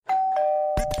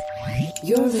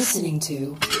You're listening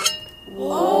to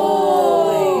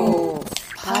Whoa!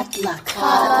 Potluck.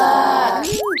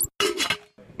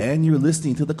 And you're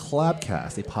listening to the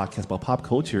Collabcast, a podcast about pop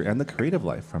culture and the creative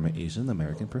life from an Asian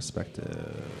American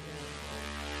perspective.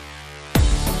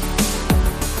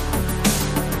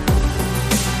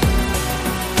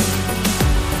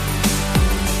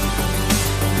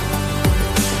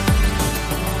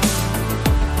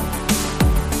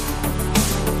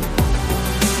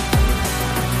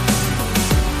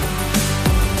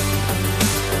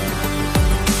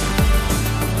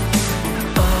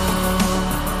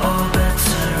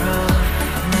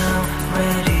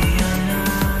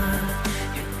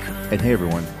 And hey,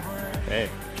 everyone. Hey.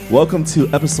 Welcome to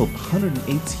episode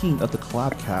 118 of the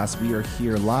Collabcast. We are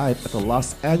here live at the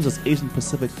Los Angeles Asian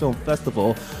Pacific Film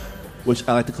Festival, which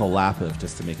I like to call LAPF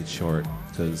just to make it short,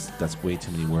 because that's way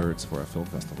too many words for a film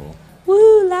festival.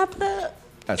 Woo, LAPF!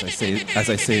 As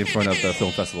I say in front of the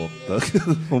film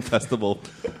festival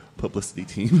publicity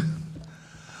team.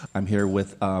 I'm here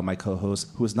with my co-host,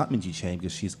 who is not Minji Chang,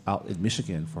 because she's out in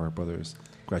Michigan for her brother's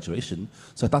graduation.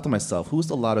 So I thought to myself, who's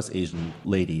the loudest Asian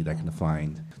lady that I can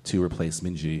find to replace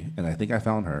Minji? And I think I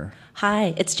found her.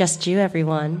 Hi, it's Just Ju,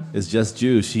 everyone. It's Just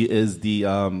Ju. She is the,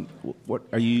 what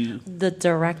are you? The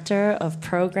Director of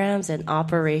Programs and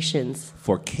Operations.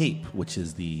 For CAPE, which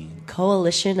is the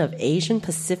Coalition of Asian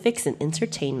Pacifics in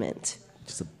Entertainment.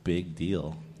 Which is a big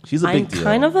deal. She's a big deal.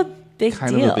 Kind of a big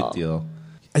deal.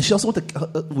 And she also went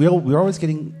to, we're always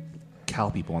getting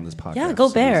Cal people on this podcast. Yeah, go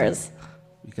Bears.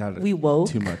 We woke.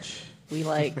 Too much. We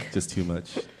like just too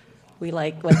much. We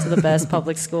like went to the best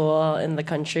public school in the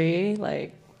country.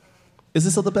 Like, is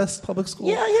this still the best public school?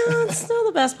 Yeah, it's still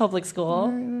the best public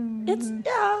school.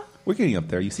 Yeah. We're getting up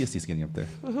there. UCSD's getting up there.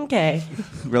 Okay.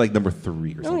 We're like number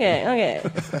 3 or something. Okay.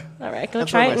 All right, go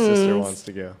That's try where my sister wants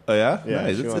to go. Oh yeah, yeah.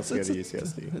 Nice. She wants to go to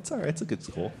UCSD. It's all right. It's a good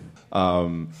school.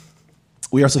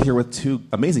 We are also here with two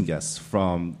amazing guests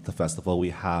from the festival. We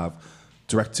have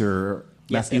director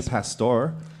Matthew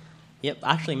Pastor. Yep,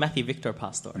 actually Matthew Victor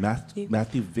Pastor.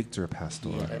 Matthew Victor Pastor.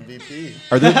 MVP.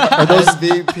 Are those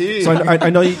MVP? So I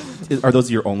know. Are those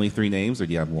your only 3 names, or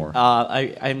do you have more? We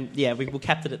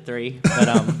capped it at 3, but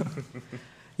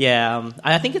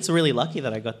I think it's really lucky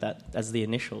that I got that as the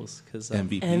initials because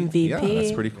MVP. Yeah,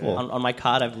 that's pretty cool. On my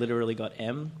card, I've literally got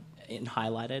M in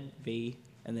highlighted, V,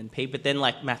 and then P, but then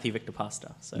like Matthew Victor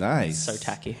Pastor. So nice. So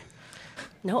tacky.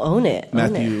 No, own it.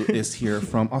 Matthew is here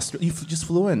from Australia. You just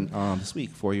flew in this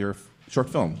week for your short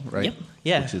film, right? Yep.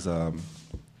 Yeah. Which is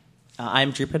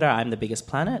I'm Jupiter. I'm the biggest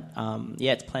planet.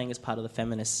 It's playing as part of the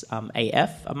Feminist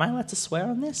AF. Am I allowed to swear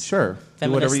on this? Sure.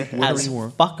 Feminist whatever you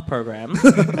want. Fuck program.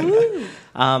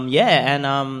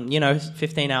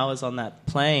 15 hours on that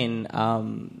plane,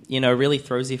 really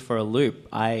throws you for a loop.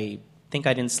 I think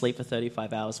I didn't sleep for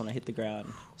 35 hours when I hit the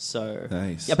ground. So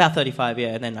nice. About 35,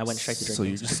 and then I went straight to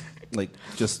drinking. So you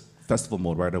just festival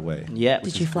mode right away. Yeah.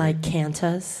 Did you fly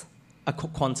Qantas?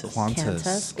 Qantas.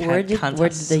 Qantas. Where did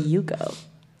the U go?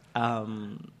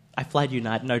 I flied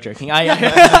United. No joking. I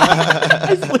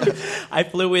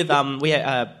flew with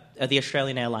the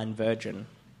Australian airline Virgin.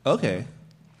 Okay.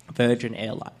 Virgin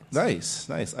Airlines. Nice.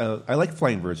 I like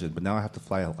flying Virgin, but now I have to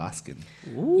fly Alaskan.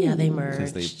 Ooh. Yeah, they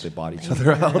merged. Because they bought each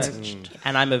other out.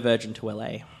 And I'm a Virgin to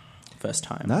LA, first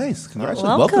time. Nice.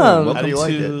 Congratulations. Welcome. How do you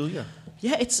like it?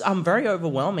 Yeah, it's very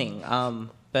overwhelming.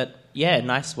 But yeah,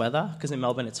 nice weather because in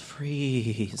Melbourne it's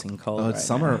freezing cold. Oh, it's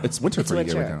summer. Now. It's winter for you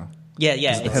right now. Yeah,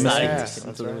 it's starting to get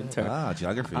into right. winter.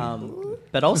 Geography.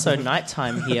 But also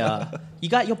nighttime here. You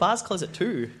got your bars close at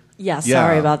 2. Yeah,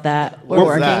 sorry about that. We're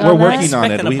working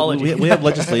on it. We have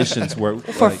legislations where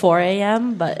for 4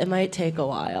 a.m., but it might take a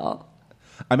while.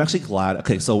 I'm actually glad.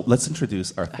 Okay, so let's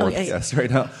introduce our fourth guest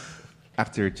right now.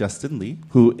 Actor Justin Lee,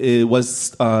 who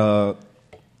was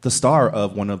the star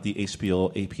of one of the HBO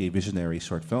APA Visionary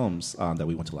short films that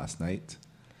we went to last night.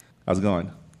 How's it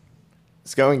going?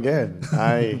 It's going good.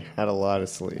 I had a lot of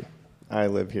sleep. I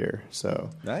live here,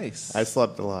 so nice. I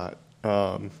slept a lot.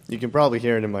 You can probably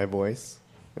hear it in my voice.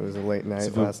 It was a late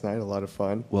night last night. A lot of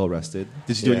fun. Well rested.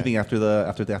 Did you do anything after the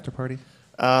after party?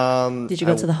 Did you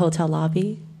go to the hotel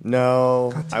lobby?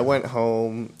 No. I went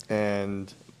home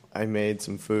and I made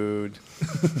some food,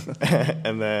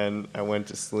 and then I went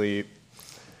to sleep.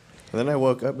 And then I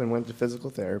woke up and went to physical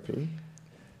therapy,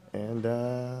 and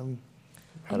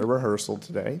had a rehearsal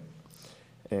today,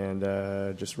 and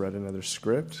just read another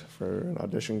script for an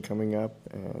audition coming up,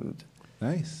 and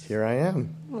nice. Here I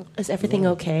am. Is everything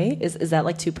okay? Is that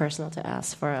like too personal to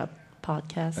ask for a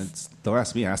podcast? Don't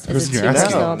ask me. Ask the Is person it you're too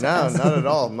asking. personal? No, not at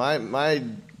all. My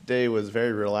day was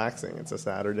very relaxing. It's a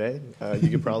Saturday. You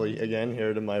could probably, again, hear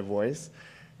it in my voice.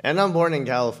 And I'm born in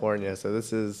California, so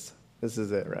this is This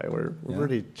is it, right? We're Yeah.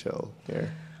 pretty chill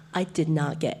here. I did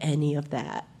not get any of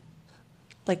that.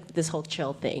 Like this whole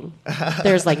chill thing.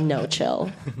 There's like no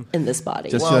chill in this body.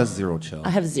 Just Well, has zero chill. I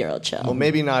have zero chill. Well,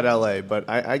 maybe not LA, but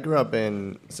I grew up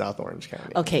in South Orange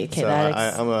County. Okay, So that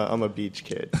ex- I'm a beach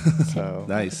kid. So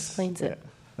Nice. explains it.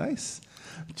 Nice.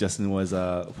 Justin was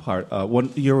part.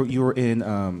 You were in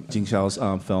Jing Xiao's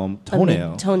film I mean,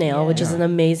 Toenail. Toenail, which is Yeah. an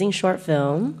amazing short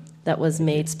film that was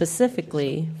made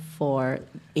specifically for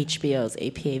HBO's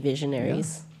APA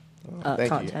Visionaries thank you.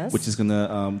 contest. Which is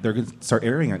gonna they're gonna start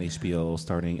airing on HBO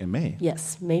starting in May,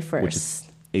 yes, May 1st. which is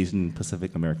Asian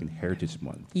Pacific American Heritage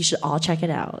Month. You should all check it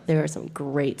out. There are some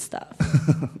great stuff.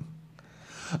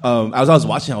 As I was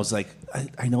watching, I was like,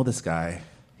 I know this guy.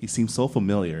 He seems so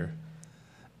familiar,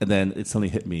 and then it suddenly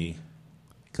hit me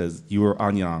because you were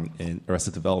An Yang in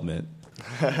Arrested Development.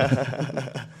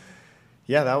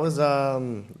 Yeah, that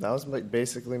was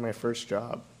basically my first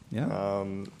job. Yeah.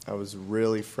 I was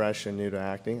really fresh and new to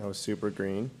acting. I was super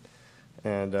green,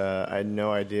 and I had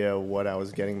no idea what I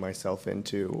was getting myself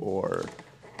into or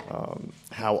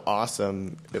how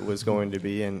awesome it was going to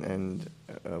be and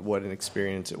what an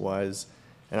experience it was.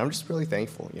 And I'm just really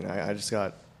thankful. You know, I just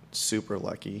got super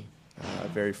lucky,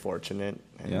 very fortunate.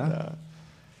 And,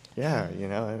 Yeah. you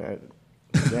know,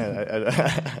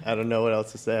 I don't know what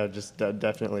else to say. I'm just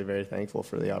definitely very thankful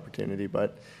for the opportunity.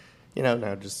 But, you know,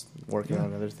 now just working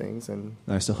on other things. And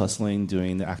And I'm still hustling,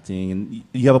 doing the acting, and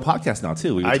you have a podcast now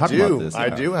too. We were talking about this. I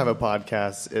yeah. do have a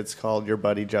podcast. It's called Your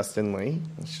Buddy Justin Lee.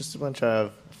 It's just a bunch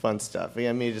of fun stuff.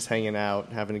 Yeah, me just hanging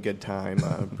out, having a good time,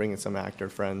 bringing some actor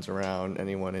friends around,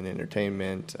 anyone in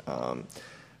entertainment.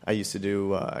 I used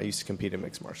to compete in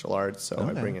mixed martial arts, so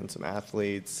I Okay. bring in some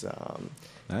athletes.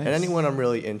 Nice. And anyone I'm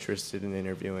really interested in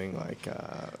interviewing, like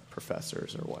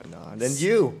professors or whatnot. And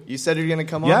you said you're going to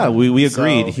come on. Yeah, we So,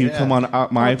 agreed. He would yeah. come on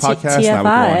my T- podcast, and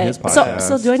I would go on his podcast.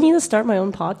 So do I need to start my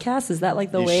own podcast? Is that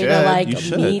like the You way should. to like You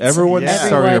should. meet Everyone Yeah.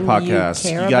 started your everyone podcast. You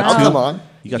care You got about? two. Come on.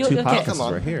 You got You- two okay. podcasts Come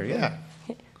on. right here. Yeah.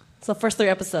 So first 3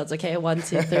 episodes, okay? 1,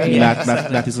 2, 3. Matthew's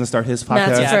going to start his podcast.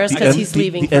 Matt's first The 'cause M- he's the-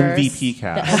 leaving the first. MVP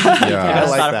cast. The MVP yeah. I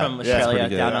like started that. from Yeah, it's Australia pretty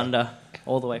good. down Yeah. under,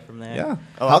 all the way from there. Yeah.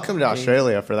 Oh, I'll come to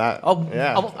Australia for that. I'll,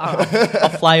 yeah. I'll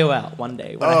fly you out one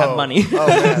day when I have money. Oh,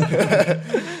 man.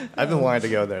 I've been wanting to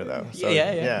go there, though. So,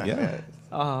 Yeah. Yeah.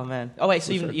 Oh man. Oh wait,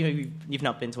 so you've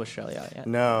not been to Australia yet?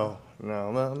 No.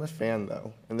 I'm a fan,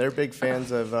 though. And they're big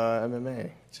fans of MMA,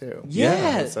 too.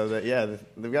 Yeah. So,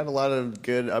 they've got a lot of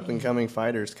good up-and-coming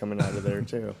fighters coming out of there,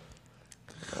 too.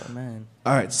 Oh man.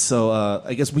 All right, so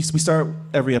I guess we start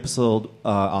every episode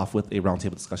off with a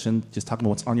roundtable discussion, just talking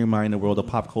about what's on your mind in the world of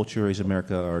pop culture, Asian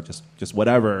America, or just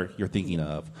whatever you're thinking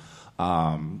of.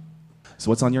 So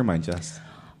what's on your mind, Jess?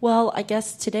 Well, I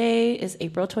guess today is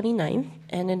April 29th,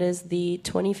 and it is the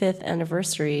 25th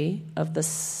anniversary of the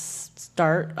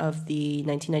start of the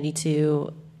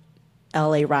 1992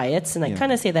 LA riots. And I Yeah.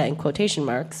 kind of say that in quotation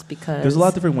marks because There's a lot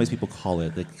of different ways people call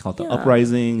it. They call it the Yeah.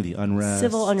 uprising, the unrest.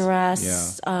 civil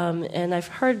unrest. Yeah. And I've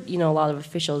heard, a lot of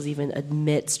officials even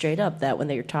admit straight up that when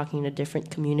they're talking to different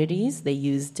communities, they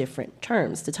use different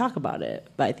terms to talk about it.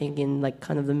 But I think in like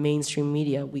kind of the mainstream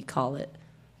media, we call it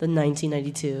the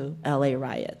 1992 LA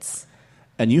riots.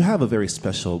 And you have a very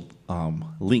special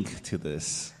link to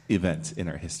this event in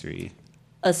our history.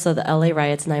 So the LA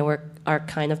riots and I are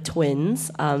kind of twins.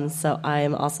 So I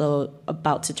am also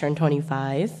about to turn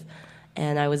 25.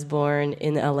 And I was born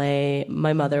in LA.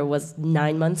 My mother was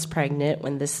 9 months pregnant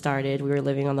when this started. We were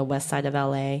living on the west side of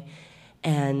LA.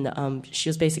 And she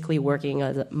was basically working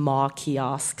at a mall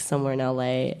kiosk somewhere in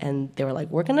LA. And they were like,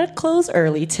 we're going to close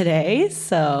early today.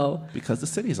 So Because the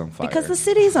city's on fire. because the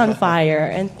city's on fire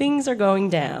and things are going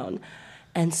down.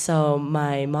 And so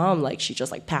my mom, she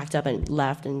just packed up and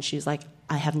left, and she's like,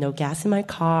 I have no gas in my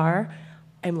car.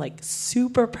 I'm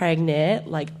super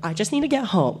pregnant. I just need to get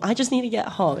home. I just need to get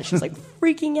home. And she's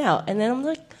freaking out. And then I'm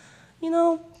like,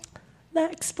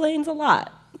 that explains a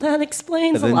lot. That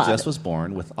explains And then a lot. Jess was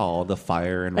born with all the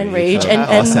fire and And rage rage of and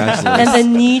Los Angeles. and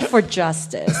the need for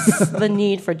justice. The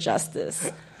need for justice.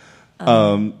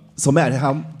 So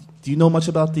Matt, do you know much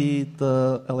about the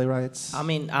LA riots?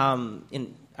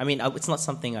 It's not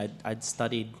something I'd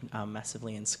studied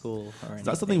massively in school or anything. It's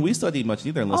not something we study much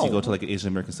either, unless you Oh. go to an Asian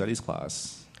American Studies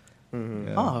class.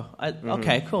 Yeah. Oh,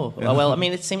 okay, cool. Well,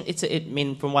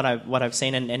 from what I've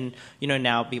seen, and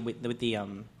now with the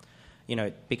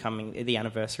becoming the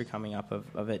anniversary coming up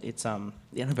of it, it's the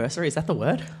anniversary. Is that the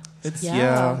word? It's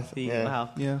Yeah. Wow.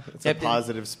 yeah. It's a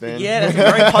positive spin. Yeah, that's a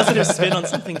very positive spin on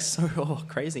something so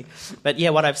crazy. But yeah,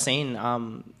 what I've seen,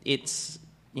 it's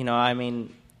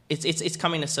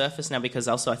coming to surface now because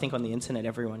also I think on the internet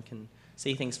everyone can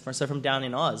see things. So from down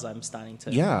in Oz, I'm starting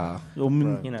to. Yeah, I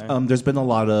mean, Right. You know. there's been a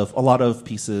lot of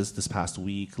pieces this past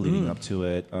week leading up to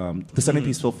it. The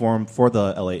centerpiece film forum for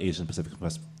the LA Asian Pacific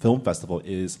Film Festival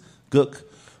is Gook,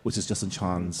 which is Justin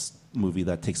Chan's movie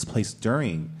that takes place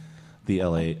during the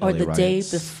LA Or the riots. day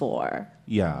before.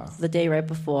 Yeah, The day right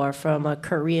before, from a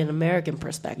Korean American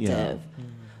perspective. Yeah.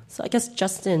 So I guess,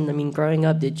 Justin, I mean, growing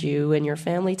up, did you and your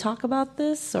family talk about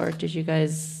this? Or did you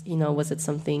guys, was it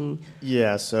something...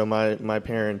 Yeah, so my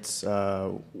parents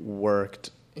worked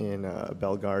in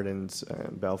Bell Gardens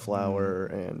and Bellflower,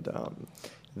 and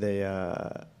they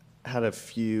had a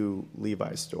few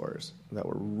Levi's stores that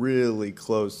were really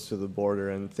close to the border,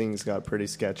 and things got pretty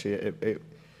sketchy. It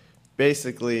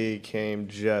basically came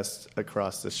just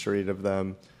across the street of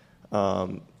them.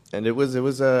 And it was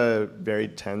a very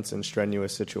tense and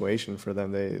strenuous situation for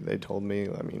them. They told me,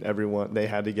 I mean, they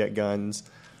had to get guns,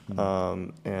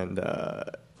 and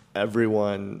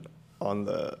everyone on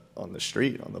the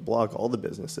street, on the block, all the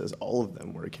businesses, all of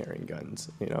them were carrying guns,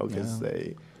 because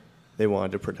they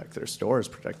wanted to protect their stores,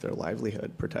 protect their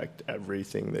livelihood, protect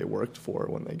everything they worked for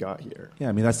when they got here. yeah.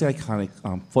 I mean, that's the iconic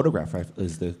photograph, right?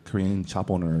 Is the Korean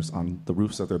shop owners on the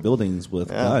roofs of their buildings with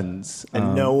guns,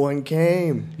 And no one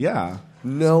came. Yeah.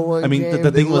 No one. I mean, came.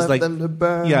 the They thing was left like, them to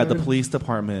burn. yeah, the police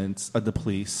departments, the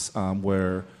police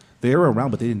where they were around,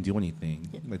 but they didn't do anything.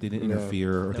 Like they didn't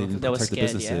interfere or they didn't They were protect the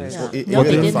scared, businesses. yeah. Well, No, they even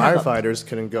the didn't have a- firefighters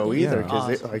couldn't go either Yeah.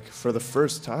 because, like, for the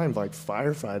first time, like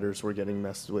firefighters were getting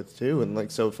messed with too, and like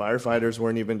so firefighters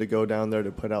weren't even to go down there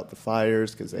to put out the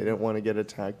fires because they didn't want to get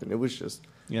attacked, and it was just,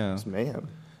 Yeah. mayhem.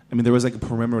 I mean, there was like a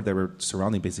perimeter that were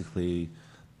surrounding basically.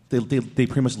 They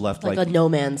pretty much left Like like a no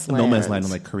man's a land. no man's land in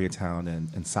like Koreatown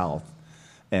and South,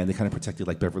 and they kind of protected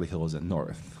like Beverly Hills and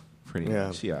North, pretty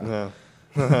much. Yeah.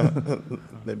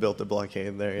 They built a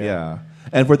blockade there. Yeah.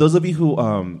 And for those of you who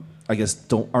I guess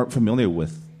aren't familiar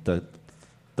with the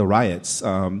riots,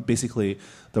 basically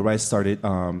the riots started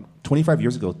 25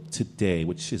 years ago today,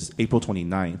 which is April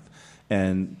 29th,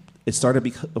 and it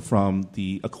started from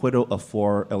the acquittal of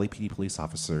 4 LAPD police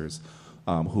officers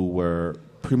who were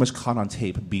pretty much caught on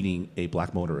tape beating a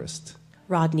black motorist,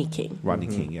 Rodney King. Rodney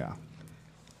King. Yeah.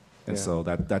 And Yeah. so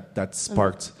that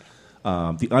sparked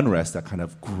the unrest that kind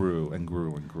of grew and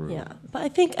grew and grew. Yeah, but I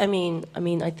think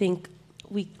I think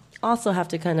we also have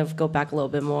to kind of go back a little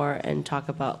bit more and talk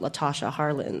about Latasha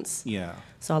Harlins. Yeah.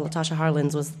 So Latasha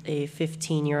Harlins was a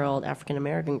 15-year-old African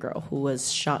American girl who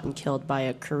was shot and killed by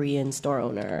a Korean store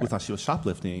owner. We thought she was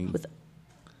shoplifting,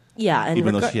 Yeah, and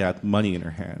even though she had money in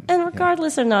her hand. and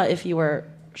regardless or not if you were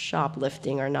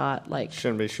shoplifting or not, like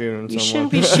Shouldn't be shooting you someone.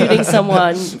 shouldn't be shooting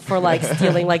someone for like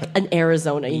stealing like an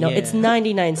Arizona. It's Yeah.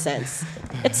 99 cents.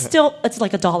 It's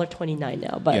like $1.29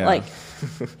 now, but Yeah.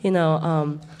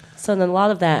 so then a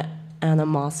lot of that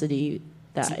animosity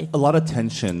that A lot of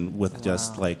tension with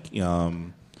just like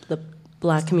the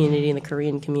black community and the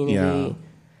Korean community. yeah,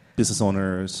 business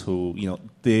owners who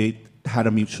they had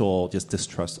a mutual just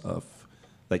distrust of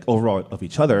like overall of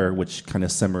each other, which kind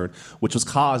of simmered, which was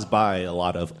caused by a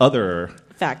lot of other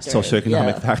Factors,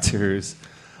 socioeconomic yeah. factors.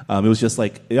 It was just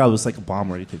like it was like a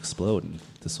bomb ready to explode, and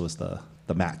this was the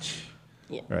match.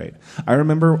 Yeah. Right. I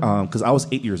remember because I was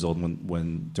 8 years old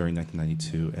when during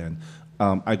 1992, and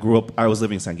I grew up. I was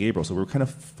living in San Gabriel, so we were kind of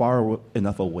far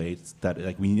enough away that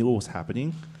like we knew what was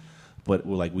happening, but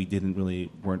we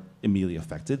weren't immediately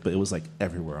affected. But it was like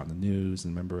everywhere on the news.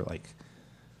 And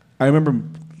I remember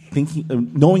thinking,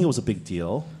 knowing it was a big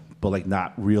deal, but like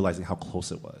not realizing how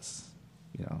close it was.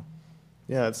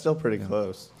 Yeah, it's still pretty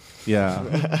close. Yeah.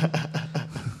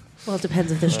 Well, it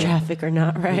depends if there's traffic or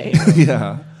not, right?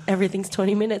 Yeah. Everything's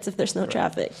 20 minutes if there's no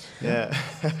traffic. Yeah.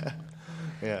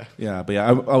 Yeah. Yeah, but yeah,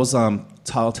 I was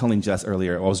telling Jess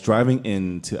earlier, I was driving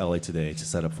into LA today to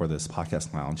set up for this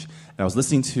podcast lounge, and I was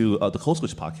listening to the Code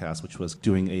Switch podcast, which was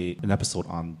doing an episode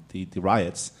on the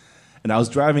riots, and I was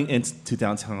driving into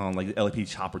downtown, like the LAPD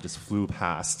chopper just flew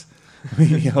past.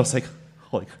 I was like,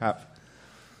 holy crap.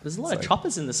 There's a lot of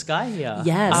choppers in the sky here.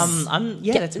 Yes.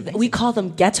 That's amazing. We call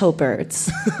them ghetto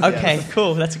birds. Okay,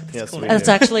 cool. That's Yes, cool. we That's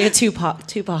do. actually a Tupac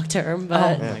term, Oh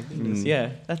but my goodness. Yeah,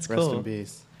 that's Rest cool. in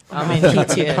peace. I mean,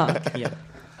 R.I.P. yeah, Tupac. yeah.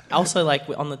 Also, like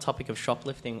on the topic of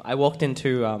shoplifting, I walked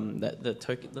into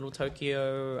the little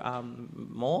Tokyo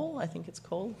mall, I think it's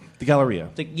called. The Galleria.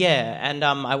 And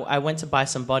I went to buy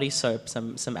some body soap,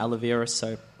 some aloe vera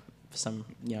soap, some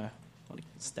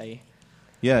stay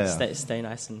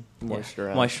nice and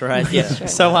Moisturized. moisturized. Yeah.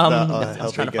 So I was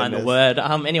healthy trying to find a goodness.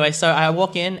 word. Anyway, so I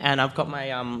walk in and I've got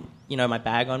my my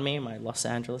bag on me, my Los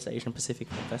Angeles Asian Pacific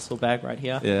Film Festival bag right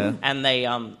here. Yeah. And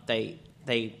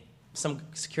they some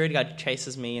security guard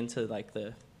chases me into like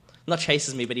the not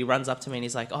chases me, but he runs up to me and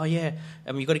he's like, "Oh yeah,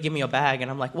 you got to give me your bag."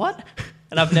 And I'm like, "What?"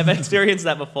 And I've never experienced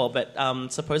that before. But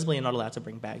supposedly you're not allowed to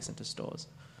bring bags into stores.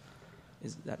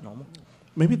 Is that normal?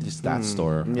 Maybe just that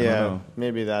store. I don't Yeah, know.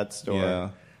 maybe that store. Yeah.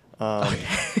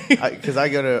 Because I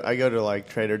go to like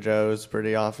Trader Joe's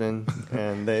pretty often,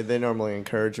 and they normally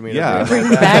encourage me Yeah. to bring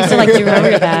Bring bags to like, do you remember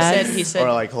your bags? He said,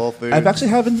 or like Whole Foods. I've actually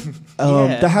haven't.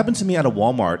 Yeah. That happened to me at a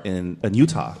Walmart in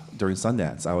Utah during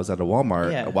Sundance. I was at a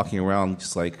Walmart Yeah. walking around,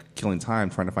 just like killing time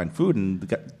trying to find food, and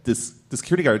this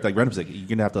security guard like ran up and was like, "You're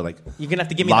gonna have to like "You're gonna have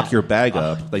to give me lock that." your bag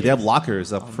up." Like they have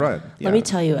lockers up front. Yeah. Let me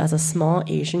tell you, as a small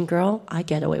Asian girl, I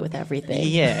get away with everything.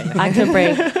 Yeah. I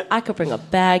could bring a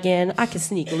bag in. I could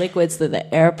sneak liquids to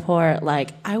the airport.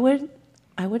 Like I would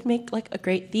make like a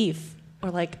great thief,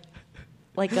 or like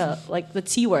the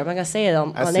T word. I'm not gonna say it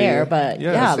on see air, you. but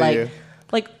Yeah, yeah, I see like you.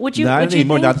 like would you? Not would you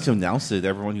anymore. think- Not to announce it.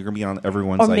 Everyone, you're gonna be on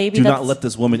everyone's Or like, maybe do not that's- let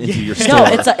this woman into your store. No,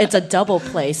 it's a double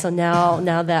play. So now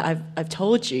that I've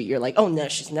told you, you're like, oh no,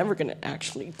 she's never gonna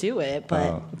actually do it.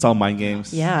 But It's all mind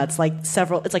games. yeah, it's like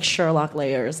Sherlock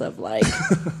layers of like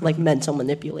like mental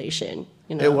manipulation.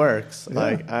 You know, It works.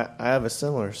 Like I have a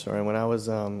similar story. When I was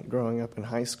growing up in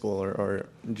high school or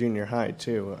junior high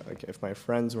too, like if my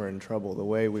friends were in trouble, the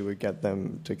way we would get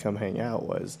them to come hang out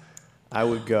was I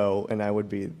would go and I would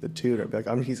be the tutor. Be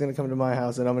like, he's going to come to my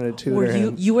house and I'm going to tutor Were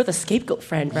him. you were the scapegoat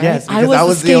friend, right? Yes, because I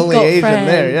was the only scapegoat Asian friend.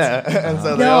 there. Yeah, and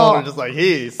so they No. all were just like,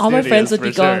 he's All my friends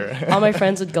studious would be for sure. all my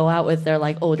friends would go out with their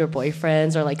like older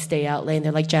boyfriends or like stay out late. And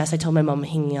they're like, Jess, I told my mom I'm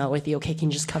hanging out with you. Okay, can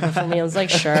you just cover for me? I was like,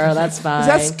 sure, that's fine. Is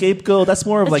that scapegoat? That's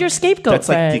more of That's like your scapegoat That's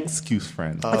like friend. the excuse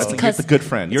friend. Oh. That's like, you're because- the good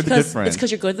friend. You're the good friend. It's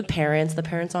because you're good with the parents. The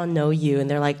parents all know you, and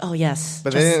they're like, oh yes.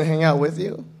 But just- they didn't hang out with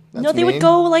you? That's no, they mean. would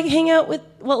go like hang out with.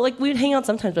 Well, like we'd hang out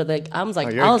sometimes, but like I was like,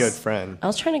 Oh, you're I a was, good friend. I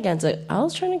was trying to get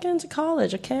into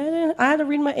college. Okay, I had to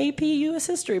read my AP U.S.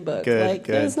 history book. Good, like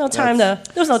good. there was no time to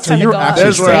So you're go out. actually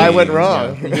There's where I straight. went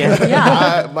wrong.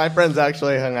 Yeah. My friends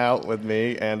actually hung out with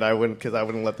me, and I wouldn't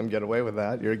let them get away with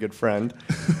that. You're a good friend.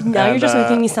 Now you're And, just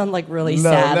making me sound like really No,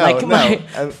 sad. no, like no. my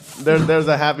And there's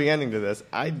a happy ending to this.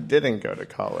 I didn't go to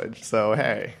college, so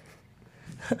hey,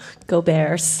 go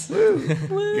Bears.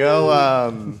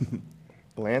 go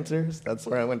Lancers. That's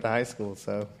where I went to high school.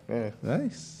 So yeah.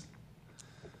 Nice.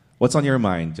 What's on your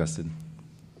mind, Justin?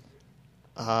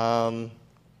 That's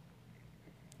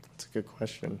a good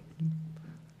question.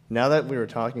 Now that we were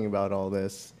talking about all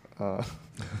this, I'm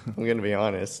going to be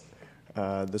honest.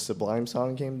 The Sublime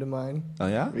song came to mind. Oh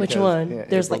yeah. Which Because, one? yeah,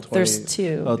 there's April like there's 20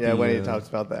 two. Oh, Yeah, the, when he talks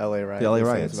about the LA riots. the LA he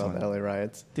sings riots about one. the LA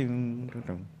riots.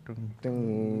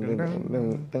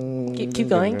 Keep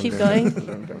going.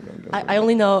 I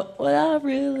only know what I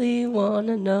really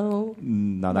wanna know.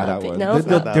 No, not that Nothing. one. No? It's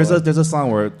not that There's one. a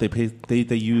song where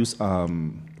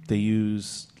they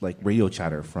use like radio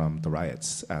chatter from the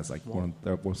riots as like some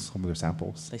of their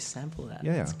samples. They sample that.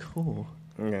 Yeah, That's yeah. cool.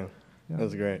 Yeah, that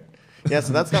was great. Yeah,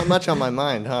 so that's not much on my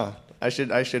mind, huh? I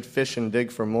should fish and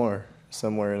dig for more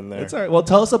somewhere in there. That's all right. Well,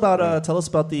 tell us about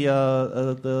the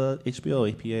HBO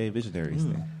APA Visionaries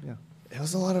thing. Yeah. It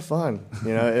was a lot of fun.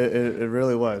 You know, it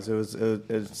really was.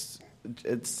 It's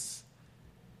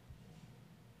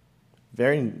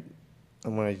very. I'm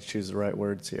going to choose the right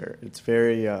words here. It's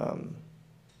very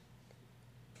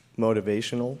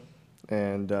motivational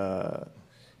and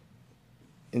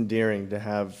endearing to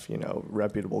have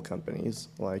reputable companies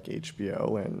like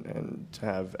HBO and to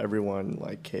have everyone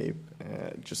like Cape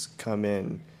just come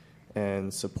in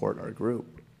and support our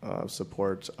group,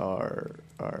 support our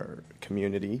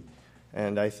community.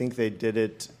 And I think they did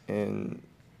it in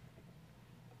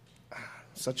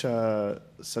such a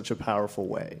powerful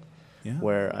way, Yeah.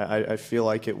 where I feel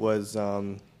like it was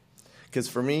because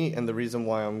for me, and the reason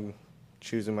why I'm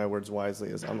choosing my words wisely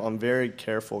is I'm very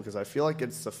careful because I feel like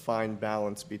it's a fine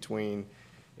balance between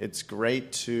it's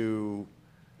great to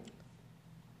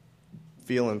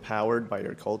feel empowered by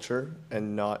your culture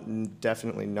and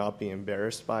definitely not be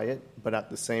embarrassed by it, but at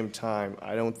the same time,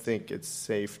 I don't think it's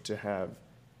safe to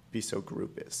be so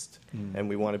groupist, and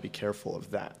we want to be careful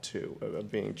of that too,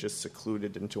 of being just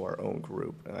secluded into our own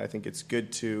group. And I think it's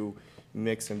good to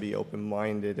mix and be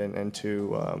open-minded and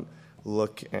to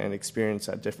look and experience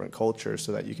at different cultures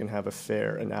so that you can have a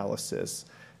fair analysis.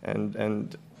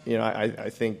 And I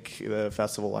think the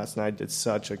festival last night did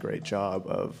such a great job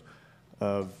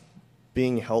of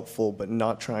being helpful, but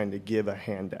not trying to give a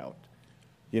handout.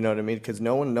 You know what I mean? Because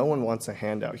no one wants a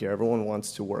handout here. Everyone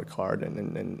wants to work hard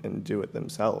and do it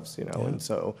themselves. Yeah.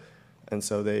 And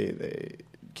so they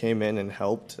came in and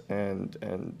helped, and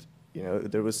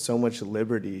there was so much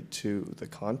liberty to the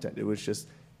content. It was just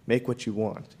make what you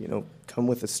want. Come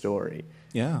with a story.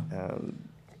 Yeah.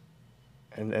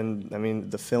 I mean,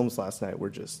 the films last night were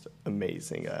just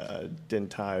amazing. Din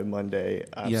Tai, Monday,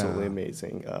 absolutely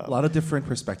amazing. A lot of different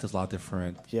perspectives, a lot of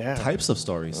different Yeah. types of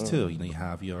stories too. You know, you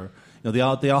have they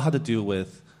all had to do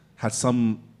with, had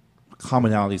some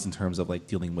commonalities in terms of like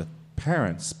dealing with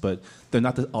parents, but they're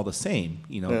not all the same.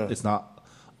 You know, it's not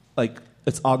like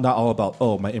not all about,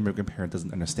 oh, my immigrant parent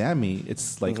doesn't understand me.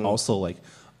 It's like also like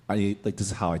this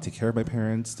is how I take care of my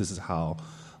parents. This is how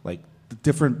like the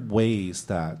different ways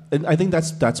that, and I think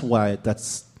that's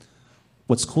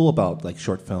what's cool about like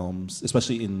short films,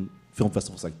 especially in film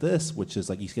festivals like this, which is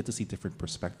like you get to see different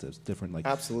perspectives, different like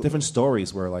Absolutely. different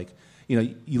stories where like, you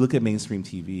know, you look at mainstream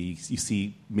TV, you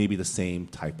see maybe the same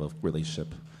type of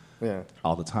relationship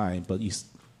all the time, but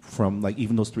from like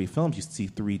even those 3 films, you see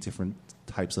 3 different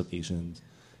types of Asian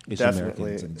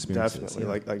Americans and experiences.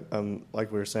 Definitely.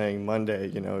 Like we were saying Monday,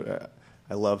 you know,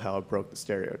 I love how it broke the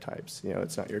stereotypes. You know,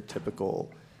 it's not your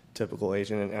typical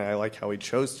Asian, and I like how he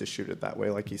chose to shoot it that way,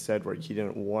 like he said, where he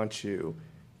didn't want you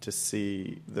to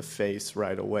see the face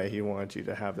right away. He wanted you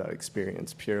to have that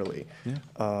experience purely.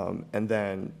 Yeah. And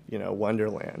then, you know,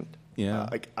 Wonderland. Yeah.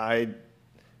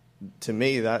 To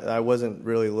me, that I wasn't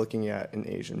really looking at an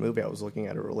Asian movie. I was looking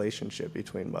at a relationship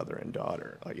between mother and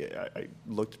daughter. Like I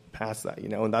looked past that, you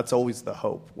know, and that's always the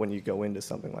hope when you go into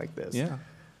something like this. Yeah.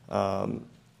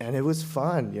 And it was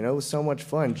fun, you know. It was so much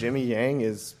fun. Jimmy Yang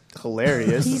is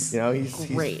hilarious. He's He's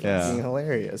great.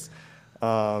 hilarious.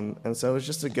 And so it was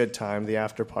just a good time. The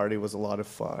after party was a lot of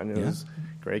fun. It was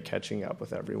great catching up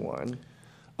with everyone.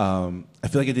 I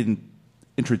feel like I didn't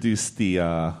introduce the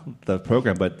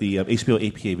program, but the HBO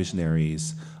APA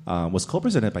Visionaries was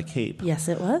co-presented by CAPE. Yes,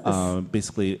 it was.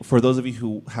 Basically, for those of you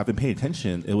who haven't paid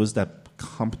attention, it was that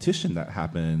competition that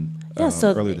happened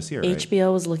earlier this year.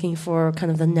 HBO was looking for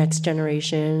kind of the next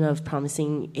generation of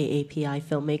promising AAPI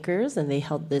filmmakers, and they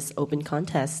held this open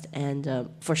contest and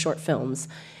for short films.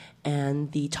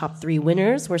 And the top 3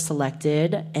 winners were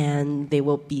selected, and they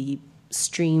will be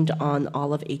streamed on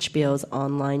all of HBO's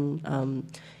online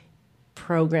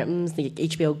programs, the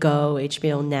HBO Go,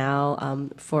 HBO Now,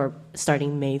 for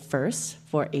starting May 1st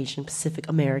for Asian Pacific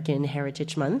American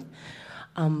Heritage Month.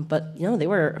 But, you know, they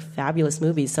were fabulous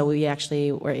movies, so we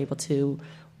actually were able to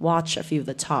watch a few of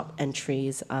the top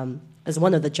entries as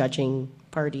one of the judging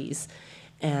parties.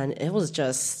 And it was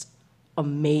just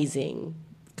amazing,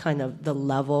 kind of the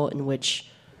level in which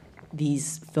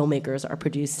these filmmakers are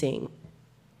producing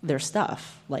their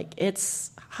stuff. Like,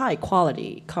 it's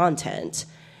high-quality content.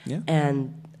 Yeah.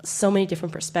 And so many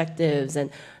different perspectives,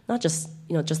 and not just,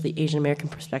 you know, just the Asian American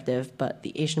perspective, but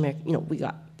the Asian American, you know, we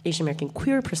got Asian American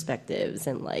queer perspectives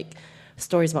and like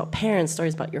stories about parents,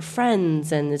 stories about your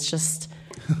friends, and it's just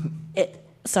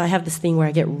so I have this thing where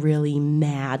I get really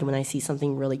mad when I see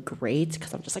something really great,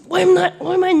 because I'm just like, why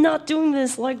am I not doing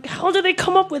this? Like, how did they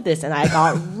come up with this? And I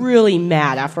got really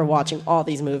mad after watching all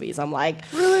these movies. I'm like,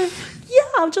 really? Yeah,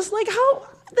 I'm just like, how?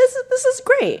 This is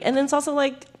great. And then it's also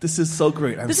like, this is so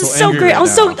great. This is so great. I'm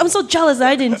so jealous that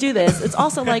I didn't do this. It's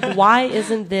also like, why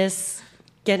isn't this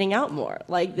getting out more?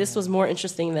 Like, this was more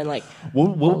interesting than like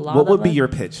what would be your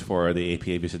pitch for the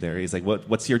APA Visionaries? Like,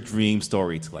 what's your dream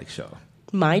story to like show?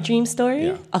 My dream story?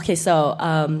 Yeah. Okay,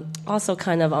 so also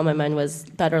kind of on my mind was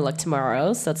Better Luck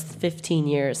Tomorrow. So it's 15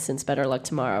 years since Better Luck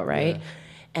Tomorrow, right? Yeah.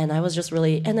 And I was just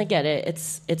really, and I get it,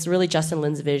 it's really Justin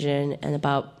Lin's vision and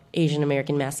about Asian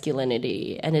American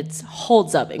masculinity, and it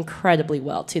holds up incredibly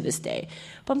well to this day.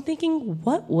 But I'm thinking,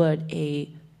 what would a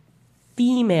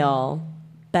female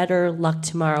Better Luck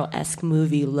Tomorrow-esque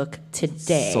movie look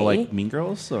today? So like Mean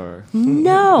Girls, or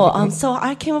no? So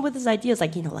I came up with this idea. It's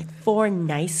like, you know, like 4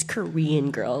 nice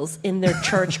Korean girls in their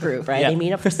church group, right? They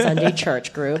meet up for Sunday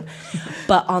church group,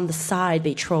 but on the side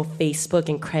they troll Facebook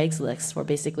and Craigslist for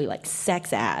basically like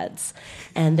sex ads,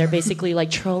 and they're basically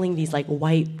like trolling these like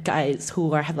white guys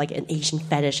who have like an Asian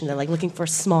fetish, and they're like looking for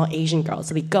small Asian girls.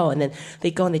 So they go and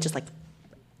they just like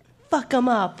fuck them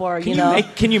up, or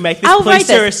can you make this? Please,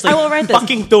 seriously, I will write this.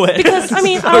 Fucking do it. Because I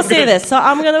mean, I'll say this. So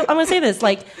I'm gonna say this.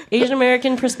 Like, Asian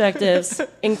American perspectives,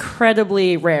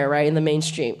 incredibly rare, right, in the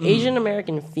mainstream. Asian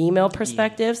American female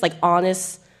perspectives, like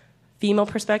honest female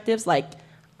perspectives, like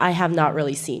I have not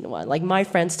really seen one. Like, my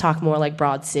friends talk more like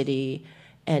Broad City,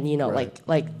 and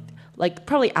like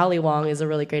probably Ali Wong is a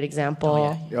really great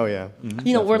example. Oh yeah. Mm-hmm.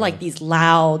 You know, we're like these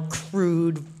loud,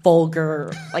 crude,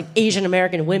 vulgar, like Asian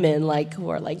American women, like who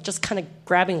are like just kind of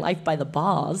grabbing life by the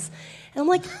balls. And I'm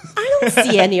like, I don't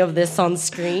see any of this on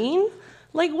screen.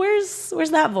 Like, where's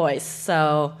that voice?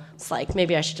 So it's like,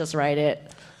 maybe I should just write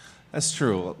it. That's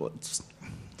true. Let's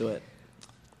do it.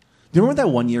 Do you remember that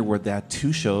one year where they had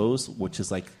 2 shows, which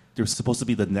is like, they're supposed to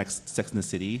be the next Sex and the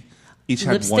City? each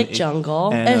had Lipstick one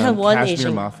Jungle, and and had one Kashmir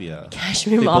Asian Mafia.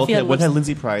 Kashmir They both Mafia. had, one had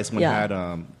Lindsay Price, one Yeah.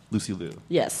 had Lucy Liu.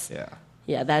 Yes. Yeah.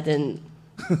 Yeah, that didn't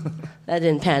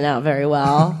pan out very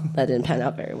well. That didn't pan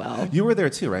out very well. You were there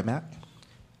too, right, Matt?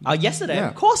 Yesterday, Yeah.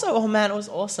 of course. Oh man, it was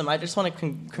awesome. I just want to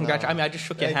congratulate. I mean, I just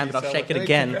shook your hand, but I'll shake it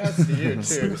again. Congrats to you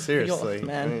too. Seriously, You're-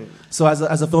 man. I mean, So as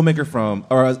a filmmaker from,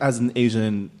 or as an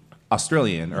Asian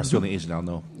Australian, or Australian Asian, I don't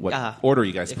know what order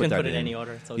you guys You put can that put it in. in any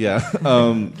order. It's all Yeah.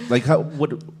 Like how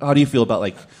do you feel about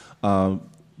like,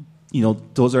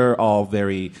 those are all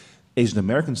very Asian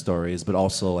American stories, but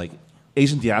also like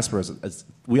Asian diasporas.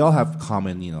 We all have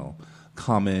common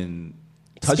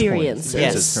touch points Experiences. in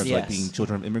Yes, terms of like yes. being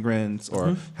children of immigrants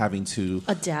or having to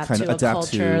Adapt kind to of a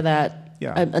culture that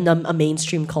Yeah. a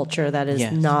mainstream culture that is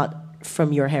Yes. not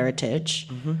from your heritage.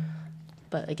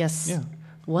 But I guess Yeah.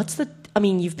 what's the? I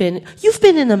mean, you've been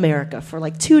in America for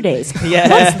like 2 days. Yeah.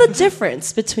 What's the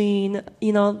difference between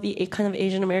the kind of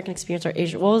Asian American experience or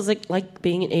Asian? What was it like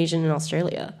being an Asian in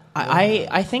Australia?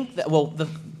 I think that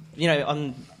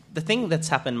the thing that's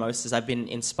happened most is I've been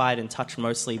inspired and touched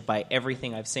mostly by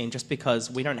everything I've seen, just because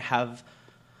we don't have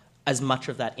as much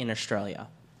of that in Australia.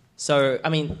 So I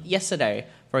mean, yesterday,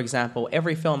 for example,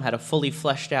 every film had a fully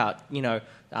fleshed out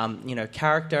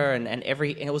character and and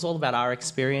it was all about our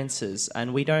experiences,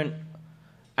 and we don't.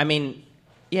 I mean,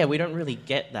 yeah, we don't really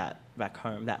get that back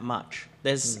home that much.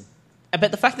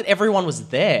 But the fact that everyone was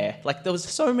there, like there was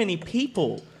so many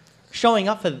people showing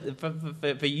up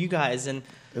for you guys, and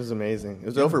it was amazing. It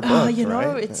was overbooked,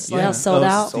 right? it's Yeah, like, sold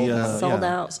out. sold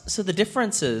Out. so the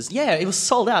differences, it was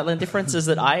sold out. And the differences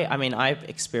that I've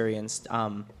experienced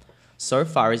so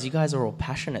far is you guys are all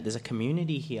passionate. There's a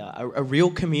community here, a real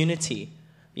community,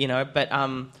 but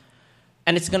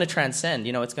and it's going to transcend.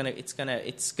 It's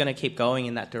going to keep going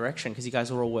in that direction because you guys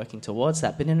are all working towards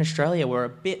that. But in Australia, we're a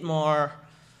bit more.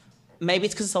 Maybe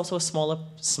it's because it's also a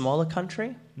smaller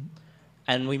country,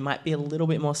 and we might be a little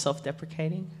bit more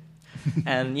self-deprecating.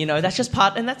 And that's just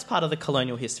part of the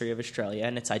colonial history of Australia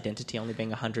and its identity only being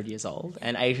 100 years old,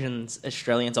 and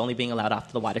Australians only being allowed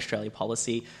after the White Australia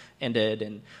policy ended,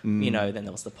 and then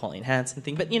there was the Pauline Hanson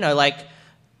thing. But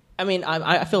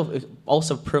I feel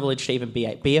also privileged to even be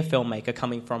a filmmaker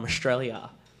coming from Australia,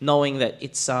 knowing that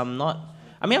it's not.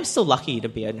 I mean, I'm still lucky to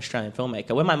be an Australian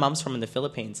filmmaker. Where my mum's from in the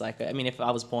Philippines, if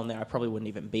I was born there, I probably wouldn't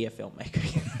even be a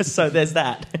filmmaker. So there's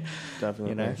that.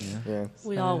 Definitely. Yeah.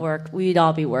 We'd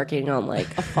all be working on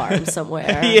like a farm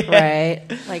somewhere, right?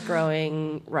 Like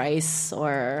growing rice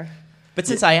or. But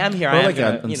since I am here, Or I am like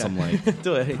gonna, on some like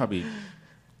do it. probably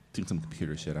doing some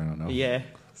computer shit. I don't know. Yeah,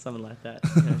 something like that.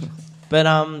 But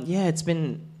it's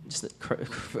been just a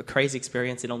crazy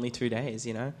experience in only 2 days.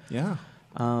 Yeah.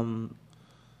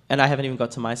 And I haven't even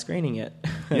got to my screening yet.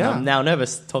 Yeah. I'm now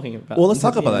nervous talking about. Well, let's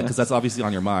talk about that because that's obviously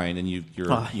on your mind, and you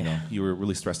Oh, were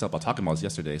really stressed out about talking about this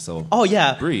yesterday. So Oh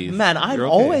yeah, breathe. man. I'm You're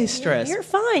okay. always stressed. You're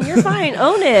fine. You're fine.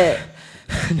 Own it.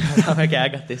 Okay, I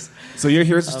got this. So you're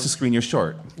here to screen your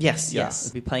short. Yes, Yeah. yes.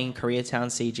 We'll be playing Koreatown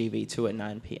CGV 2 at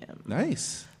 9 p.m.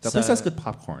 Nice. That So- place has good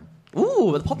popcorn.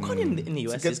 Ooh, the popcorn in the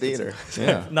US It's a good is theater.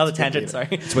 Yeah. Another tangent. Sorry.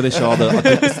 It's where they show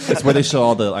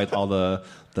all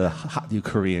the hot new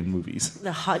Korean movies.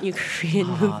 The hot new Korean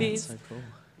movies. That's so cool.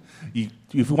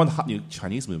 If you want the hot new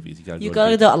Chinese movies, you You gotta go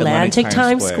to the Atlantic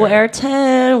Times Square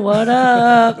 10. What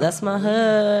up? That's my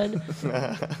hood.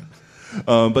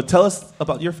 But tell us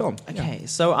about your film. Okay,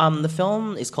 so the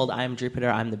film is called I Am Jupiter,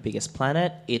 I'm the Biggest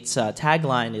Planet. Its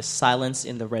tagline is Silence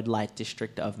in the Red Light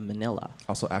District of Manila.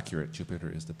 Also accurate. Jupiter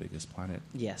is the biggest planet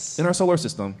Yes. in our solar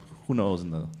system. Who knows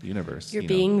in the universe? You're you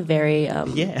know. being very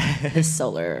Yeah. this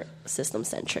solar system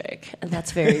centric, and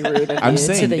that's very rude of I'm you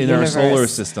saying to the in universe. our solar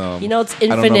system. It's I don't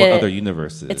know infinite. what other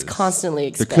universes. It's constantly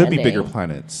There expanding. could be bigger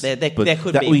planets. There but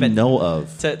could that be, we but know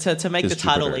of. To make is the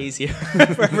title Jupiter. easier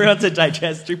for everyone to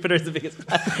digest, Jupiter is the biggest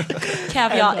planet.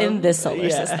 Caveat in this solar yeah.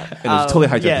 system. And it's totally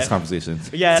hijacked yeah. this conversation.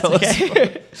 Yeah, it's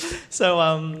okay. So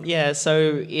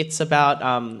it's about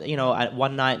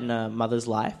one night in a mother's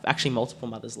life, actually multiple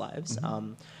mothers' lives,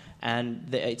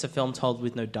 and it's a film told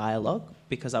with no dialogue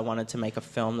because I wanted to make a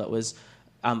film that was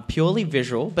purely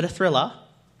visual, but a thriller.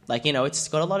 It's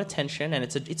got a lot of tension, and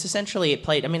it's essentially it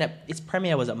played. I mean, its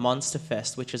premiere was at Monster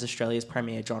Fest, which is Australia's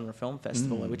premier genre film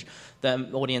festival, which the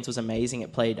audience was amazing.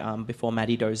 It played before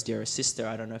Maddie Doe's dearest sister.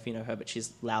 I don't know if you know her, but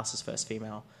she's Laos's first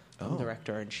female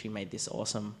director, and she made this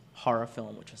awesome horror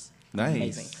film, which is Nice.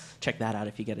 amazing. Check that out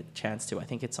if you get a chance to. I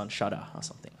think it's on Shudder or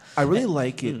something. I really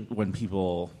like it when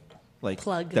people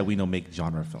Plug. that we know make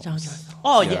genre films. Genre film.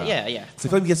 Oh Yeah. yeah. So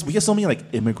I feel like we get so many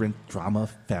immigrant drama,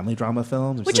 family drama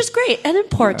films, Which is great and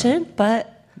important,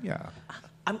 but yeah.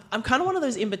 I'm kind of one of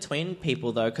those in between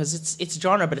people though, because it's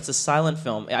genre, but it's a silent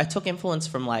film. I took influence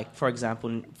from, like, for example,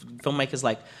 filmmakers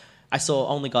like, I saw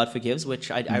Only God Forgives,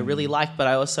 which I really liked, but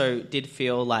I also did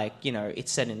feel like, you know,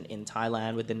 it's set in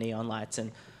Thailand with the neon lights,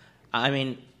 and I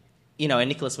mean, you know, and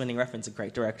Nicholas Winding Refn's a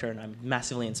great director, and I'm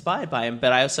massively inspired by him.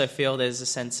 But I also feel there's a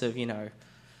sense of, it's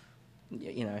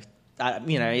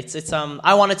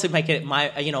I wanted to make it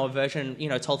my, a version,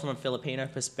 told from a Filipino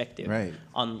perspective, right,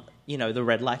 on, the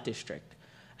red light district,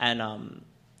 and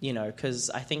because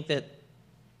I think that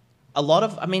a lot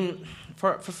of,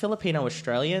 for Filipino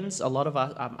Australians, a lot of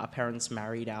our parents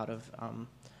married out of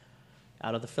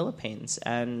the Philippines,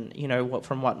 and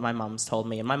from what my mum's told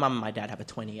me, and my mum and my dad have a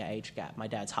 20-year age gap. My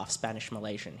dad's half Spanish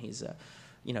Malaysian. He's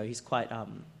he's quite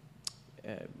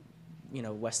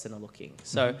Westerner looking.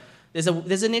 So there's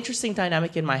an interesting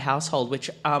dynamic in my household, which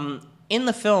in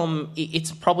the film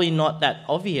it's probably not that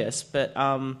obvious, but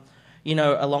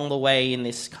along the way in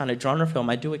this kind of genre film,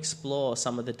 I do explore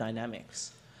some of the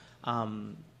dynamics.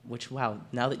 Which, wow,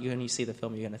 now that you only see the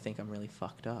film, you're going to think I'm really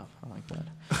fucked up. Oh, my God.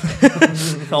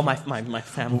 Oh, my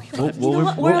family.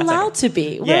 We're allowed to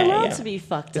be. We're allowed to be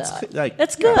fucked up.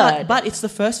 That's good. But it's the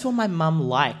first film my mum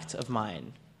liked of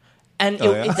mine. And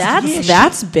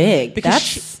that's big.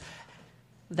 Because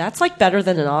that's like better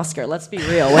than an Oscar, let's be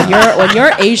real. When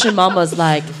your Asian mama's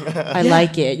like, I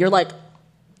like it, you're like,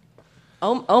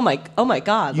 Oh my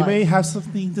God! You may have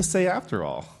something to say after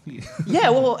all. Yeah,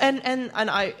 well, and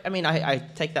I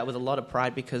take that with a lot of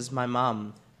pride, because my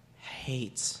mum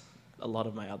hates a lot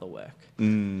of my other work.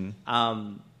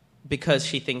 Because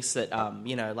she thinks that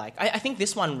I think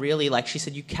this one really, like she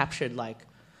said, you captured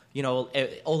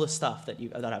all the stuff that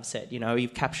I've said.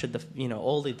 You've captured the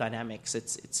all the dynamics.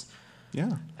 It's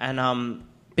yeah, and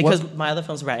because my other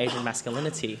films are about Asian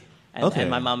masculinity. And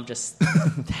my mum just,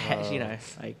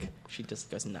 she just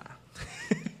goes, nah.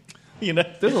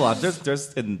 There's a lot.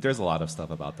 There's a lot of stuff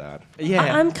about that. Yeah,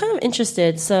 I'm kind of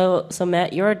interested. So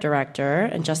Matt, you're a director,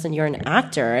 and Justin, you're an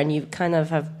actor, and you kind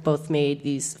of have both made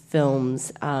these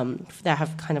films that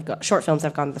have kind of short films that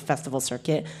have gone to the festival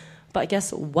circuit. But I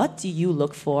guess, what do you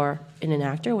look for in an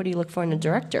actor? What do you look for in a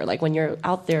director? Like, when you're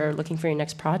out there looking for your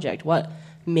next project, what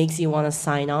makes you want to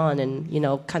sign on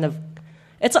and kind of.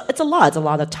 It's a lot. It's a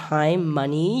lot of time,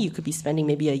 money. You could be spending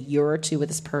maybe a year or two with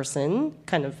this person,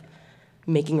 kind of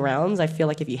making rounds. I feel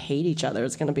like if you hate each other,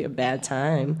 it's going to be a bad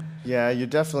time. Yeah, you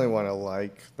definitely want to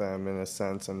like them in a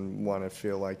sense and want to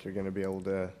feel like you're going to be able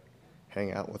to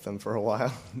hang out with them for a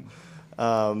while.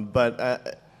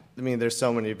 But there's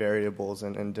so many variables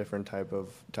and different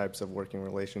types of working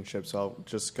relationships. So I'll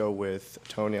just go with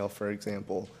Toenail, for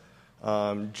example.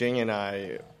 Jing and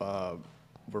I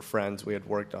were friends. We had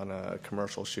worked on a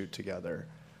commercial shoot together,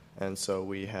 and so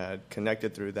we had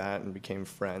connected through that and became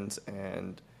friends.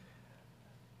 And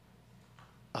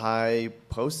I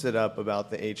posted up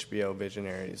about the HBO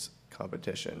Visionaries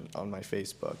competition on my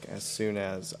Facebook as soon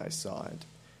as I saw it.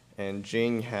 And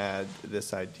Jing had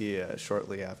this idea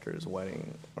shortly after his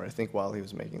wedding, or I think while he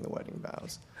was making the wedding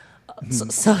vows.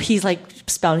 So he's like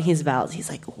spouting his vows. He's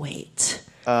like, wait.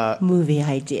 Movie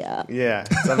idea. Yeah,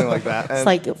 something like that. It's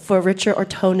like For Richard or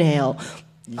Toenail.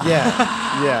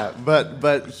 Yeah.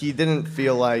 But he didn't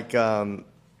feel like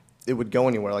it would go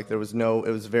anywhere. Like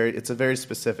it's a very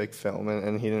specific film,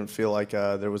 and he didn't feel like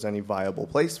there was any viable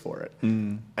place for it.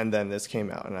 And then this came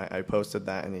out, and I posted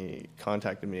that, and he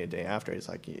contacted me a day after. He's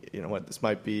like, you know what, this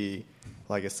might be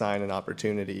like a sign, an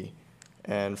opportunity.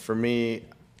 And for me,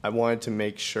 I wanted to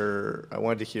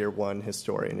hear his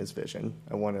story and his vision.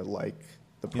 I wanted like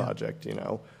the project, and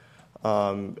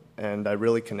I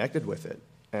really connected with it.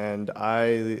 And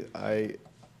our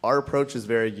approach is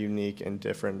very unique and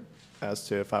different as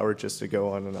to if I were just to go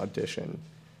on an audition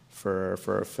for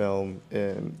a film,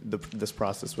 this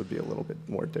process would be a little bit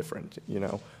more different,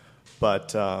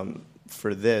 But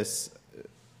for this,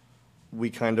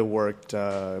 we kind of worked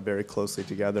very closely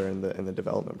together in the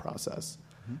development process.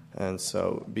 And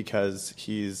so, because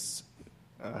he's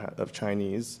of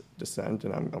Chinese descent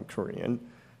and I'm Korean,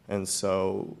 and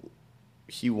so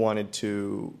he wanted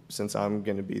to, since I'm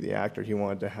going to be the actor, he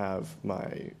wanted to have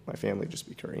my family just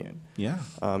be Korean. Yeah.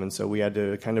 And so we had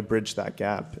to kind of bridge that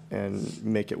gap and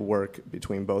make it work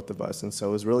between both of us. And so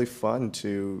it was really fun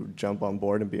to jump on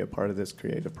board and be a part of this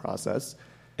creative process.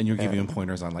 And you're giving him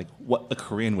pointers on like what a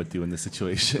Korean would do in this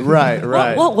situation. Right.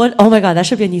 What? Oh my God, that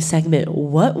should be a new segment.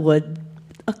 What would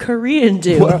a Korean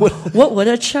do? What would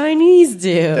a Chinese do?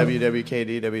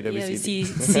 WWKD, WWCD.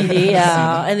 CD,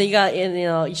 yeah. And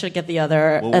then you should get the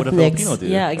other what would ethnics. A Filipino do?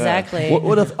 Yeah, exactly. What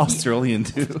would an Australian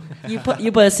do? You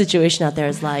put a situation out there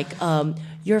as like,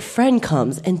 your friend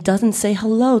comes and doesn't say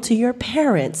hello to your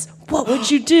parents. What would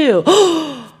you do?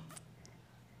 Oh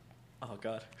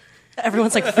God.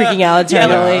 Everyone's like freaking out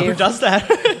internally. Who does that?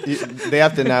 They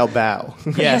have to now bow.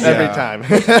 Yes. Every Yeah. time.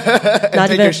 Not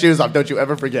Take even- your shoes off. Don't you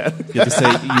ever forget. You have to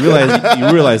say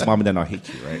you realize mom and dad now hate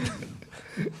you, right?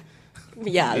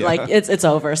 Yeah, Yeah. like it's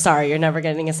over. Sorry, you're never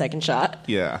getting a second shot.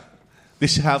 Yeah. They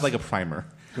should have like a primer.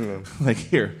 Like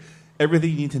here,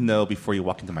 everything you need to know before you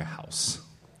walk into my house.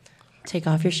 Take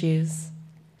off your shoes.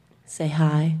 Say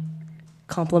hi.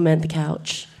 Compliment the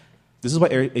couch. This is why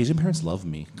Asian parents love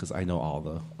me because I know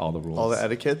all the rules. All the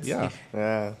etiquettes? Yeah.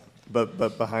 Yeah.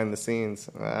 But behind the scenes,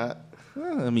 I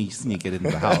mean, you sneak it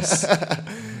into the house.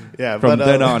 yeah. From but,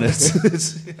 then on, it's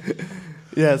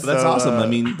yeah, But that's awesome. I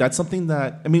mean, that's something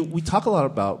that we talk a lot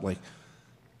about like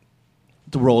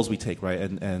the roles we take, right?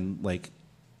 And like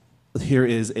here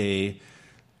is a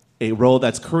role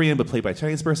that's Korean but played by a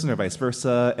Chinese person or vice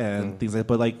versa, and things like.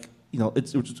 But like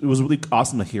it was really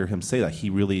awesome to hear him say that he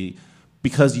really,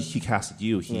 because he casted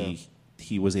you,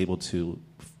 he was able to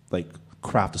like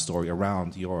craft a story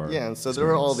around your and so there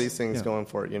were all these things Yeah. going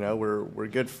for it. We're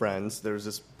good friends. There's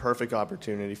this perfect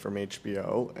opportunity from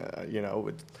HBO.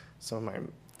 With some of my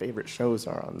favorite shows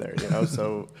are on there.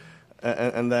 So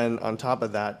and then on top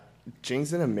of that,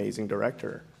 Jing's an amazing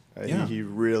director. Yeah. He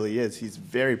really is. He's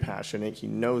very passionate. He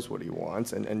knows what he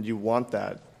wants, and you want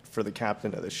that for the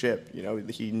captain of the ship.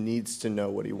 He needs to know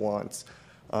what he wants,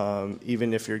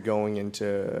 even if you're going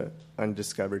into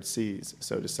undiscovered seas,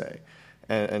 so to say.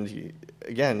 And he,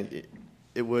 again,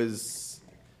 it was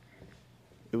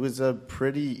a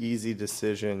pretty easy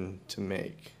decision to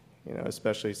make,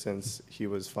 especially since he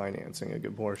was financing a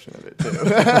good portion of it too.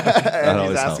 And he's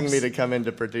always asking me helps. to come in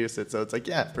to produce it, so it's like,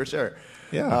 yeah, for sure.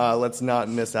 Yeah. Let's not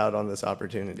miss out on this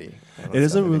opportunity. It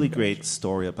is a really great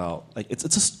story about like it's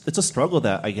a struggle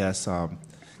that I guess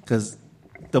because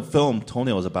the film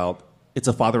Toenail is about it's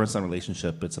a father and son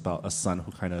relationship. It's about a son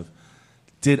who kind of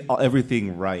did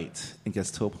everything right and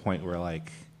gets to a point where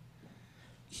like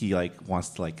he like wants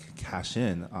to like cash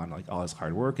in on like all his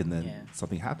hard work and then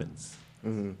something happens.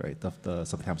 Right,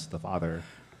 something happens to the father.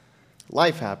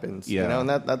 Life happens, Yeah. and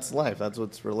that's life. That's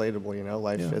what's relatable,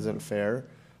 Life Yeah. isn't fair,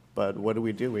 but what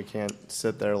do? We can't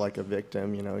sit there like a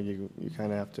victim, You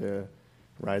kind of have to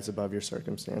rise above your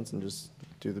circumstance and just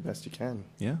do the best you can.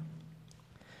 Yeah.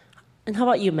 And how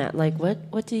about you, Matt? Like,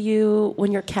 what do you,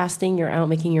 when you're casting, you're out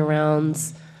making your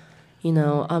rounds,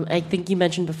 I think you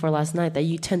mentioned before last night that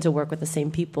you tend to work with the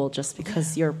same people just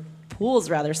because your pool's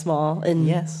rather small in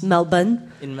Yes.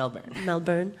 Melbourne. In Melbourne.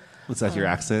 Melbourne. Was that your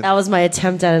accent? That was my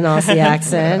attempt at an Aussie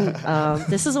accent.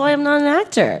 This is why I'm not an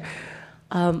actor.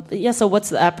 So what's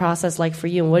that process like for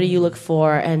you, and what do you look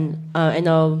for? And I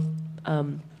know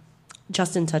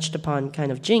Justin touched upon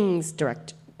kind of Jing's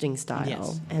directing style,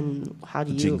 Yes. and how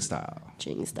do you Jing style.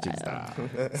 Jing style. Jing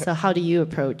style. So how do you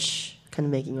approach kind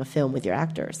of making a film with your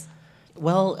actors?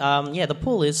 Well, the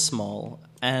pool is small,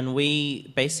 and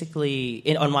we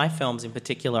basically, on my films in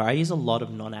particular, I use a lot of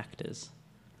non-actors.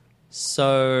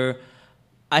 So,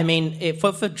 I mean,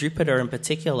 for Jupiter in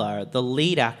particular, the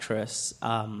lead actress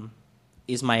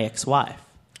is my ex-wife,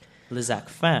 Lizak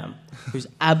Pham, who's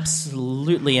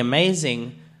absolutely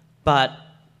amazing, but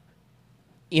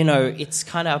it's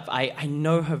kind of I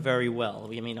know her very well.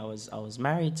 I mean, I was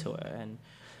married to her, and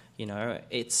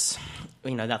it's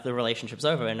that the relationship's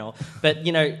over and all, but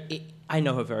I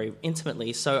know her very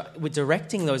intimately. So with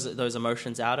directing those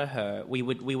emotions out of her, we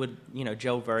would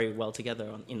gel very well together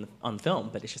on film.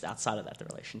 But it's just outside of that, the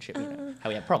relationship, how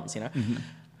we have problems,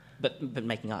 But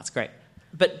making art's great.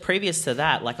 But previous to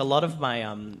that, like a lot of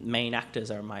my main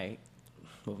actors are my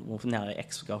now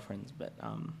ex-girlfriends, but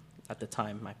at the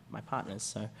time my partners.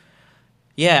 So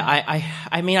yeah,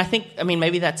 I think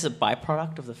maybe that's a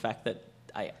byproduct of the fact that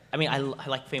I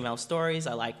like female stories.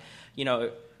 I like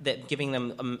that giving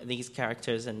them these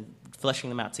characters and fleshing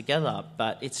them out together.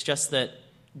 But it's just that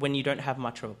when you don't have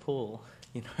much of a pool,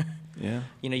 Yeah.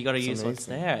 you got to use what's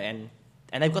amazing. there,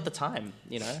 and they've got the time,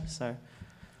 So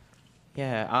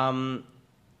yeah.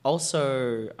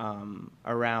 Also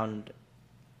around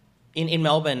in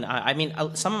Melbourne,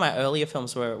 some of my earlier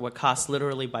films were cast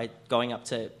literally by going up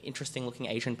to interesting looking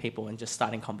Asian people and just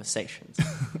starting conversations.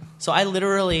 So I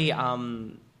literally,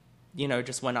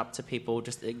 just went up to people,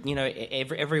 just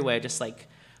everywhere, just like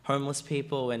homeless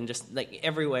people and just like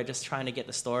everywhere, just trying to get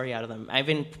the story out of them. I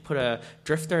even put a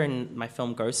drifter in my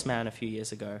film Ghost Man a few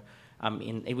years ago.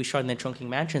 We shot in the Chongqing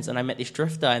Mansions, and I met this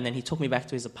drifter, and then he took me back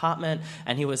to his apartment,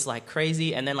 and he was like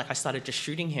crazy, and then like I started just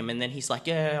shooting him, and then he's like,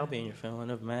 "Yeah, I'll be in your film,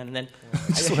 never man," and then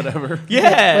Just whatever.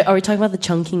 yeah, Wait, are we talking about the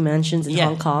Chungking Mansions in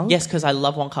Hong Kong? Yes, because I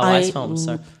love Wong Kar-wai's I films.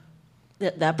 So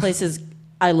That place is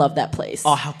I love that place.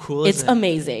 Oh, how cool is it's it? It's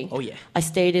amazing. Oh, yeah. I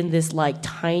stayed in this like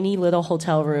tiny little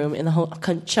hotel room in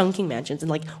the Chungking Mansions, and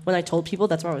like when I told people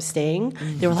that's where I was staying,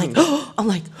 they were like, oh, I'm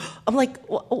like,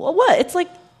 what? It's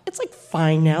like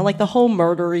fine now. Like the whole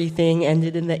murdery thing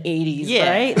ended in the 80s,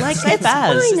 right? Like it's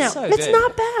fine now. So it's good.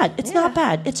 not bad. It's not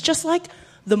bad. It's just like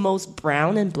the most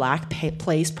brown and black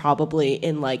place probably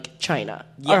in like China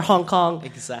or Hong Kong.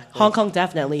 Exactly. Hong Kong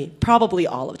definitely. Probably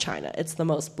all of China. It's the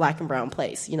most black and brown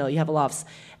place. You know, you have a lot of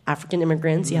African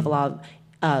immigrants. You have a lot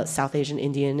of South Asian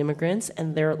Indian immigrants,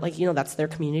 and they're like, you know, that's their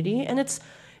community, and it's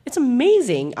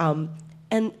amazing.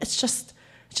 And it's just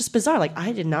bizarre. Like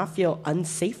I did not feel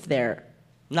unsafe there.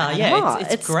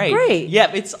 It's great. Yeah,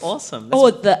 it's awesome.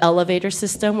 The elevator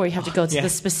system where you have to go to the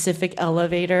specific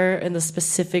elevator in the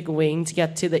specific wing to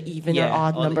get to the even or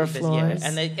odd number of floors.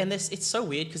 Yeah. And it's so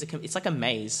weird because it's like a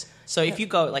maze. So if you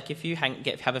go, like if you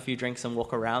have a few drinks and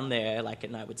walk around there, like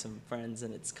at night with some friends,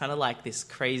 and it's kind of like this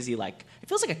crazy, like it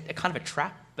feels like a kind of a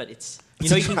trap, but it's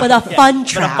you can, but a fun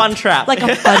trap, but a fun trap, like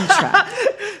a fun trap.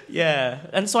 Yeah,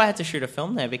 and so I had to shoot a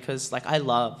film there because, like, I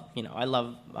love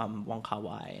Wong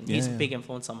Kar-wai, and he's a big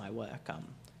influence on my work.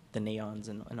 The neons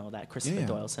and all that, Christopher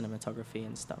Doyle cinematography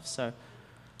and stuff. So,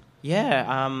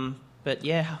 but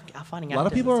yeah, finding a lot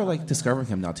of people are like discovering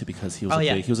him now too because he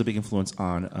was a big influence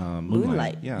on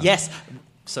Moonlight. Yeah. Yes.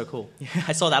 So cool.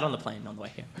 I saw that on the plane on the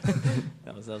way here.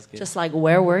 that was good. Just like,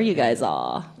 where were you guys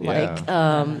all? Like,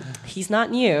 he's not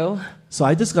new. So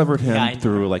I discovered him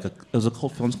through it was a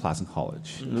cult films class in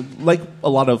college. Mm-hmm. Like a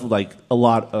lot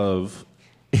of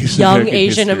young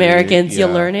Asian Americans, you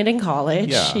learn it in college.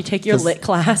 Yeah. You take your lit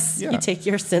class. You take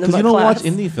your cinema class. You don't watch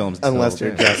indie films unless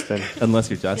you're Justin.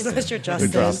 Unless you're Justin.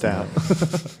 Who dropped out.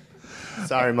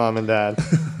 Sorry, Mom and Dad.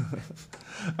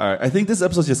 All right, I think this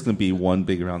episode's just going to be one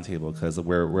big round table because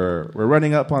we're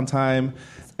running up on time,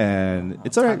 and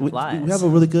it's all right. We have a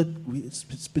really good.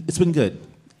 It's been good.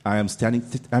 I'm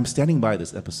standing by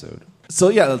this episode. So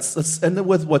yeah, let's end it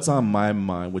with what's on my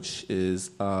mind, which is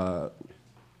honestly,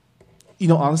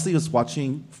 I was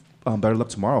watching Better Luck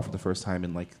Tomorrow for the first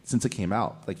time since it came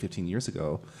out 15 years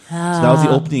ago. So that was the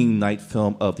opening night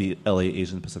film of the LA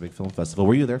Asian Pacific Film Festival.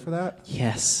 Were you there for that?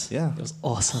 Yes. Yeah. It was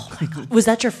awesome. Oh my God. Was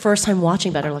that your first time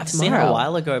watching Better Luck Tomorrow? I've seen it a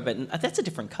while ago, but that's a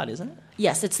different cut, isn't it?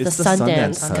 Yes, it's the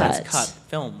Sundance cut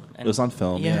film. It was on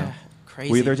film, yeah. Crazy.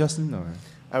 Were you there, Justin? Or?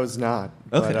 I was not,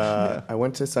 but I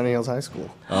went to Sunny Hills High School.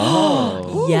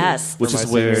 Oh. Yes. Which is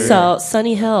where... So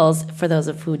Sunny Hills, for those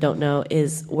of who don't know,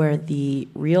 is where the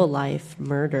real-life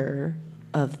murder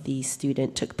of the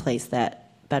student took place that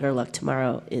Better Luck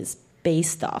Tomorrow is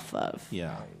based off of.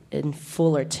 Yeah. In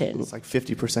Fullerton. It's like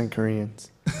 50%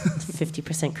 Koreans.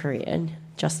 50% Korean.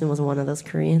 Justin was one of those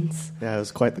Koreans. Yeah, it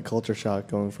was quite the culture shock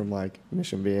going from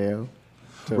Mission Viejo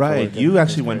to right. Fullerton. You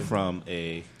actually went from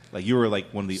you were one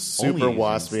of the super only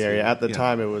waspy area. At the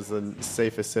time, it was the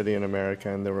safest city in America,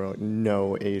 and there were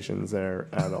no Asians there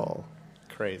at all.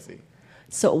 Crazy.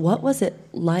 So what was it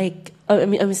like? I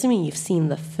mean, I'm assuming you've seen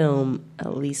the film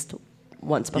at least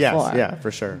once before. Yes, yeah, for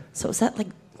sure. So is that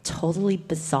totally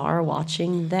bizarre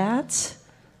watching that?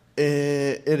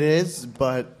 It is,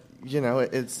 but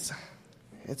it's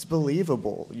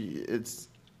believable.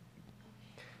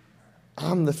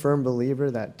 I'm the firm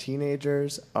believer that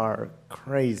teenagers are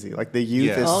crazy. Like the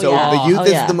youth is the youth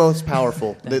is the most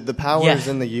powerful. The power is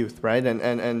in the youth, right?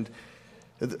 And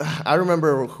I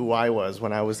remember who I was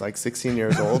when I was 16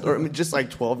 years old, or just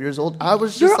 12 years old. I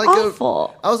was just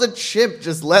awful. I was a chimp,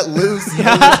 just let loose in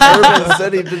this urban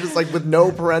city, just with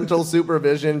no parental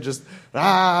supervision. Just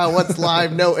what's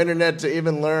live? No internet to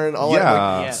even learn.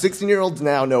 16-year-olds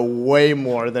now know way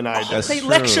more than I do. They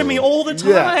lecture me all the time.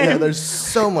 Yeah, there's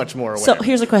so much more awareness. So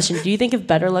here's a question: do you think if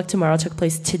Better Luck Tomorrow took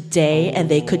place today and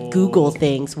they could Google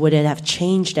things, would it have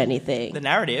changed anything? The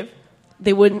narrative.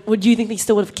 They wouldn't. Would you think they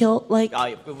still would have killed? It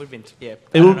would have been. Yeah.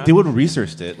 They would have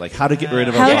researched it, how to get rid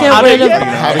of.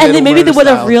 And then maybe they would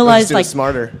have realized,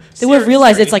 smarter. They would have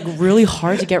realized it's really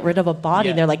hard to get rid of a body.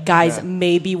 And they're like, guys,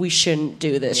 maybe we shouldn't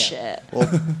do this shit. Well,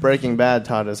 Breaking Bad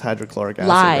taught us hydrochloric acid,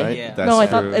 lye. right? Yeah. No, I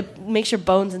thought it makes your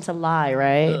bones into lye,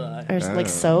 right? Or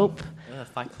soap.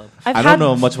 Fight Club. I don't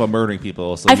know much about murdering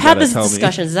people, so I've had this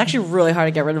discussion. It's actually really hard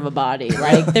to get rid of a body.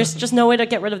 There's just no way to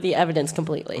get rid of the evidence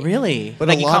completely. Really? But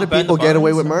a lot of people get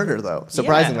away with murder, though.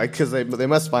 Surprisingly, because they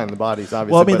must find the bodies,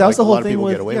 obviously. Well, I mean, that was the whole thing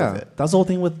with that was the whole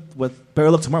thing with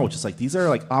Better Luck Tomorrow, which is these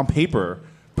are on paper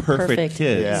perfect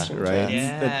kids, right?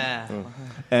 Yeah.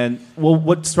 And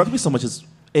what struck me so much is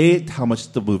how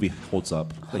much the movie holds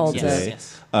up today.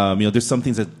 Yes. There's some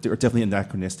things that are definitely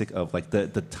anachronistic of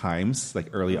the times,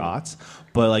 early aughts.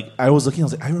 But I was looking, I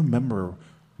was I remember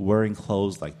wearing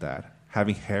clothes like that,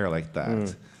 having hair like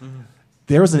that.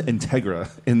 there was an Integra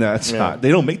in that shot. Yeah. They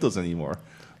don't make those anymore.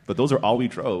 But those are all we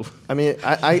drove. I mean,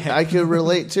 I could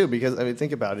relate too, because I mean,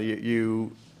 think about it.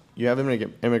 You have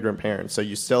immigrant parents, so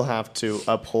you still have to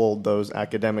uphold those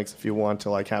academics if you want to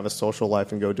like have a social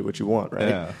life and go do what you want, right?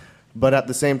 Yeah. But at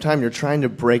the same time, you're trying to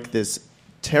break this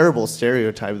terrible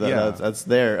stereotype Yeah. that's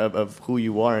there of who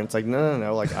you are, and it's like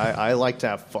no. Like I like to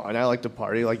have fun. I like to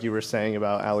party, like you were saying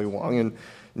about Ali Wong, and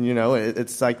you know,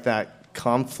 it's like that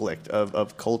conflict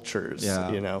of cultures.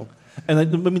 Yeah. You know. And I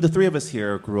mean, the three of us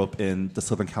here grew up in the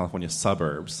Southern California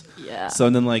suburbs. Yeah. So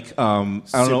and then like I don't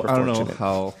Super know fortunate.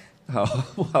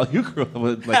 how you grew up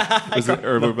with like was it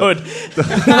urban Hood.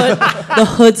 The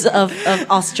hoods of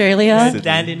Australia. Sydney.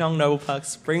 Dandenong, Noble Park,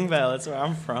 Springvale. That's where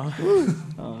I'm from.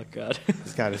 Oh god.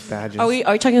 He's got his badges. Are we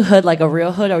talking hood like a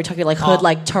real hood? Or are we talking like hood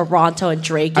like Toronto and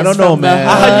Drake? I is don't know, from man.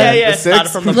 The hood? Yeah, yeah. The Started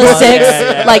six? from the The bottom. six,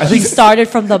 Yeah, yeah. like he started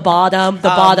from the bottom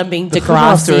being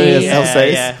Australia is Degrassi. El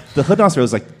Seis? yeah. The hood in Australia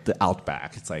is like the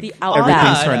outback. It's like The outback.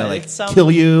 everything's Yeah, trying to like it's,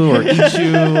 kill you or eat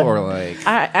you or like.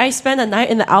 I spent a night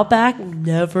in the outback.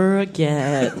 Never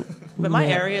again. But my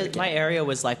Never area, again. my area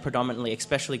was like predominantly,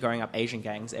 especially growing up, Asian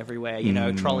gangs everywhere. You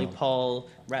know, trolley pole,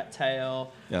 rat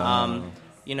tail, Yeah.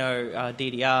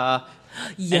 DDR,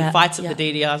 Yeah, and fights yeah. at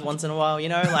the DDRs once in a while. You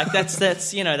know, like that's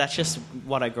that's just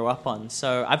what I grew up on.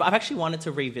 So I've actually wanted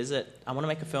to revisit. I want to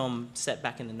make a film set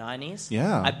back in the 90s.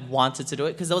 Yeah. I wanted to do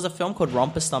it because there was a film called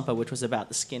Romper Stomper, which was about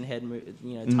the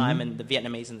skinhead, time and the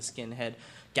Vietnamese and the skinhead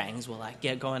gangs were like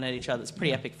going at each other. It's a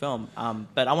pretty epic film.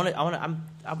 But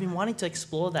I've been wanting to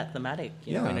explore that thematic,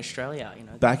 you know, Yeah. in Australia. You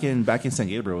know, Back in San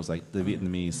Gabriel, it was like the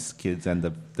Vietnamese kids and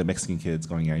the Mexican kids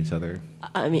going at each other.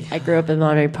 I mean, I grew up in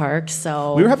Monterey Park,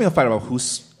 so We were having a fight about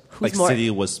whose like more- city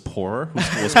was poorer, who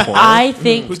school was poorer. I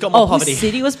think Who's got more whose poverty?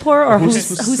 city was poor or whose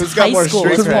who's got high more school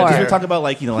street was cred? poor. Because we were talking about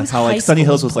like Whose how like high Sunny school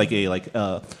Hills was like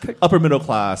a upper middle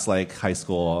class like high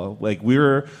school. Like we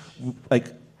were like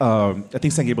I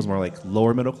think San Gabriel was more like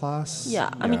lower middle class.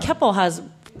 Yeah, I mean, Keppel has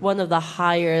one of the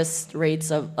highest rates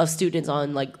of students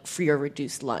on like free or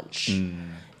reduced lunch,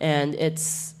 and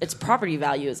its property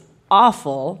value is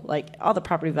awful. Like all the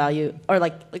property value, or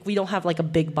like we don't have like a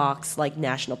big box like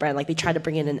national brand. Like they tried to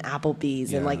bring in an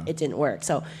Applebee's and Yeah. like it didn't work.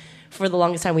 So for the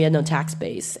longest time we had no tax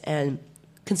base, and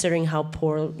considering how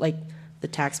poor like the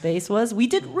tax base was, we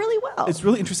did really well. It's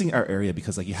really interesting in our area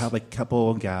because like you have like Keppel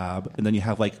and Gab, and then you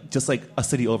have like just like a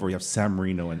city over, you have San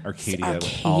Marino and Arcadia,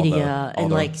 with all Arcadia, the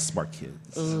and, like, smart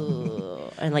kids.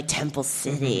 and like Temple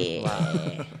City.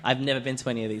 I've never been to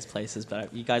any of these places,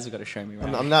 but you guys have got to show me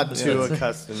around. I'm not too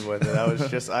accustomed with it. I was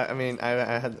just, I mean, I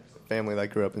had family that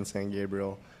grew up in San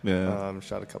Gabriel. Yeah.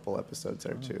 Shot a couple episodes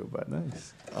there too, but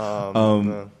Nice.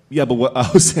 uh, Yeah, but what I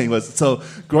was saying was, so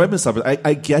growing up in the suburbs,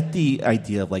 I get the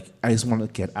idea of like, I just want to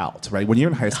get out, right? When you're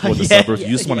in high school in the Yeah, suburbs, you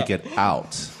just want to yeah. get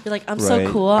out. You're like, I'm right?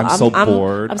 so cool. I'm so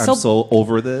bored. I'm so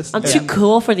over this. I'm And- too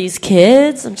cool for these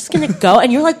kids. I'm just gonna go.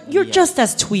 And you're like, you're just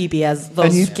as tweeby as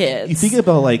those and kids. You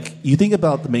think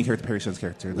about the main character, Perry Shen's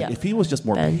character. Like, Yeah. if he was just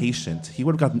more Ben. patient, he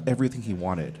would have gotten everything he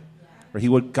wanted. Or he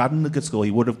would have gotten a good school. He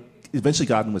would have eventually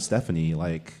gotten with Stephanie.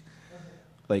 Like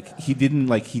he didn't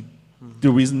like he.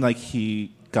 The reason like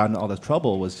he got in all that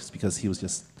trouble was just because he was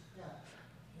just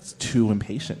too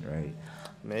impatient, right?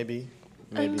 maybe.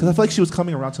 Because I feel like she was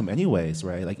coming around to him anyways,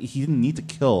 right? Like he didn't need to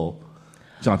kill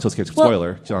John Cho's character. Well-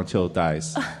 Spoiler: John Cho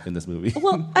dies in this movie.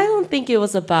 well, I don't think it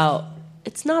was about.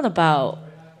 It's not about.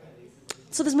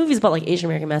 So this movie is about like Asian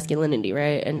American masculinity,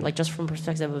 right? And like just from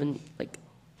perspective of like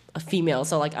a female.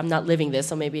 So like I'm not living this,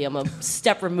 so maybe I'm a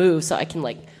step removed, so I can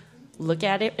like look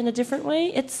at it in a different way.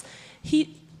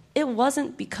 It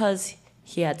wasn't because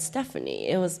he had Stephanie.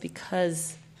 It was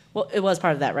because, well, it was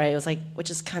part of that, right? It was like, which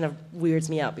just kind of weirds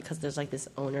me out because there's like this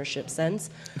ownership sense.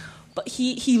 But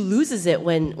he loses it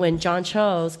when John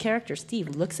Cho's character Steve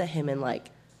looks at him and like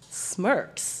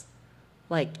smirks.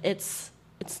 Like it's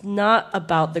not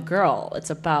about the girl. It's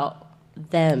about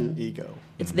them. Ego.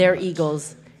 It's their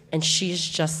egos, and she's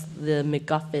just the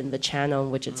MacGuffin, the channel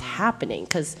in which it's happening.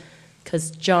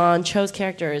 Because John Cho's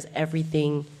character is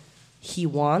everything he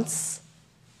wants,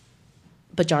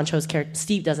 but John Cho's character,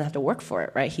 Steve, doesn't have to work for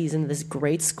it, right? He's in this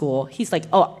great school. He's like,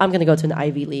 oh, I'm going to go to an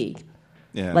Ivy League.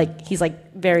 Yeah. Like, he's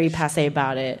like very passe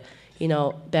about it. You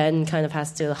know, Ben kind of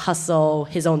has to hustle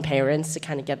his own parents to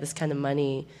kind of get this kind of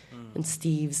money. And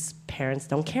Steve's parents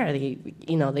don't care. They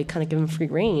kind of give him free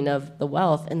reign of the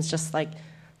wealth. And it's just like,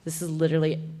 this is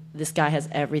literally, this guy has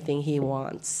everything he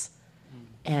wants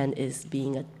and is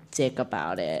being a dick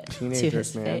about it to his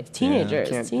Teenagers, man. face. Teenagers,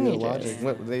 Can't do the teenagers. logic.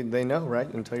 Well, they know, right?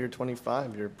 Until you're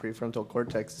 25, your prefrontal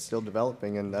cortex is still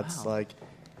developing, and that's like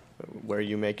where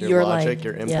you make your You're logic, like-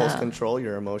 your impulse yeah. control,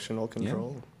 your emotional Yeah.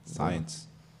 control. Science.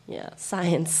 Yeah,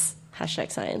 science.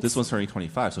 Hashtag science. This one's turning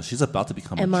 25, so she's about to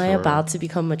become Am mature. I about to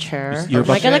become mature? You're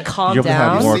Am I about going to- to calm you're about to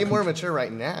have down? You more- seem more mature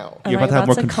right now. Am You're I about to have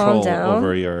more about to calm control down?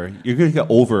 over you're going to get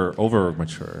over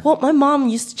mature. Well, my mom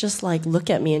used to just like look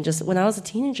at me and just, when I was a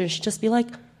teenager, she'd just be like,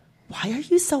 why are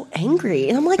you so angry?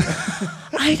 And I'm like,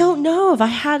 I don't know. If I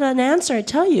had an answer, I'd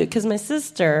tell you. Because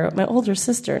my older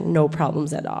sister, no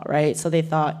problems at all, right? So they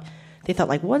thought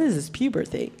like, what is this puber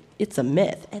thing? It's a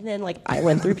myth. And then like I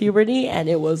went through puberty and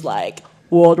it was like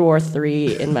World War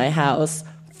III in my house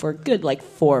for a good like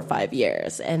 4 or 5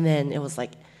 years. And then it was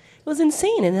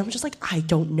insane. And I'm just like, I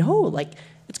don't know. Like,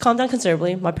 it's calmed down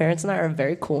considerably. My parents and I are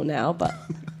very cool now. But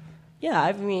yeah,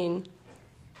 I mean,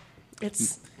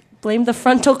 it's blame the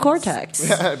frontal cortex.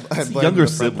 I It's a blame younger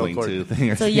the frontal sibling, cortex. too.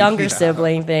 It's a younger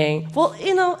sibling thing. Well,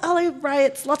 LA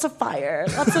riots, lots of fire,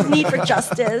 lots of need for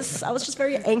justice. I was just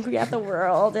very angry at the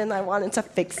world, and I wanted to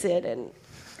fix it, and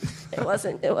it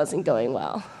wasn't going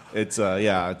well. It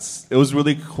was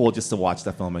really cool just to watch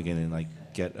that film again and like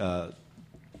get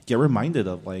reminded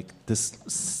of like this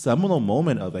seminal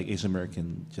moment of like Asian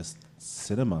American just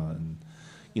cinema and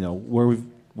where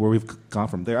we've gone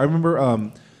from there. I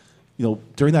remember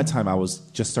during that time I was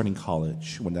just starting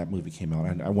college when that movie came out,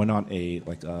 and I went on a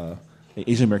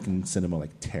Asian American cinema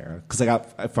like tear because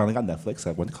I finally got Netflix.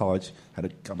 I went to college,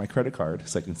 got my credit card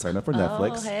so I can sign up for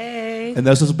Netflix. Oh, hey. And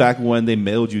this was back when they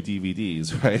mailed you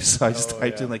DVDs, right? So I just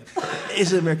typed in like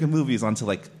Asian American movies onto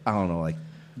like I don't know like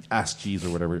Ask Jeeves or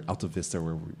whatever, Alta Vista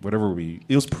or whatever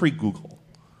it was pre-Google,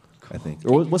 I think.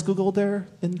 Or was Google there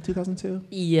in 2002?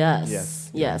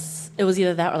 Yes. It was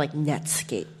either that or like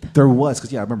Netscape. There was,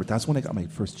 because I remember that's when I got my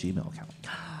first Gmail account.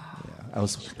 I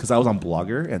was on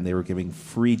Blogger and they were giving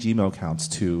free Gmail accounts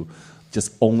to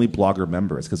just only Blogger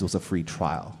members because it was a free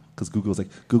trial. Because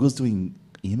Google's doing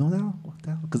email now? What the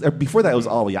hell? Because before that it was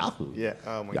all Yahoo. Yeah.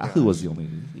 Oh my Yahoo gosh. was the only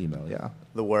email. Yeah.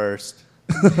 The worst.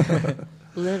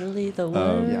 Literally the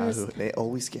worst. Yahoo. They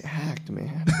always get hacked,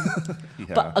 man. Yeah.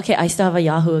 But okay, I still have a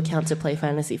Yahoo account to play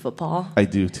fantasy football. I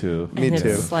do too. Me and too.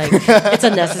 It's like it's a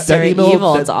necessary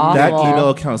evil. It's awful. That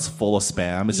email account is full of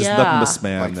spam. It's just Yeah. nothing but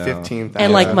spam Like now. 15,000.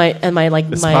 And like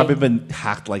It's my probably been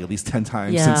hacked like at least 10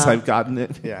 times Yeah. since I've gotten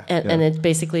it. Yeah. and it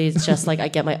basically is just like I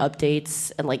get my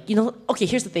updates and like okay,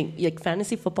 here's the thing, like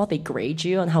fantasy football, they grade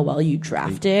you on how well you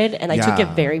drafted, and I took it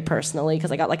Yeah. very personally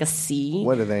because I got like a C.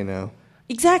 What do they know?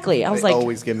 Exactly. I was They like,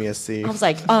 always give me a C. I was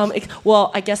like,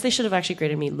 well, I guess they should have actually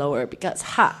graded me lower because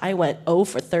I went 0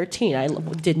 for 13. I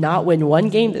did not win one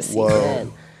game this Whoa.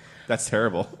 season. That's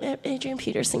terrible. Adrian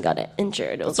Peterson got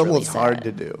injured. It was It's almost really hard sad.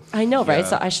 to do. I know, right? Yeah.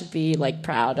 So I should be like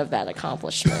proud of that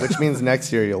accomplishment. Which means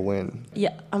next year you'll win. Yeah,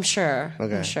 I'm sure.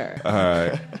 Okay. I'm sure. All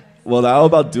right. Well, that'll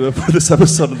about do it for this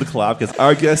episode of The Collab. Because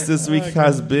our guest this week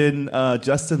has been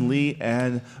Justin Lee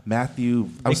and Matthew.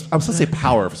 I'm supposed to say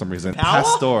Power for some reason. Power?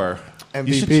 Pastor.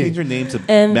 You should MVP. change your name to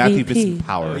MVP. Matthew Vincent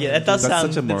Power. Yeah, that does That's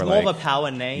sound. such a It's more more like of a power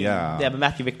name. Yeah. but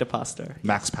Matthew Victor Pastor.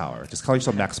 Max Power. Just call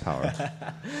yourself Max Power.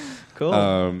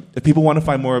 Cool. If people want to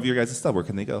find more of your guys' stuff, where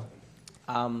can they go?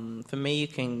 For me, you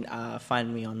can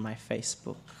find me on my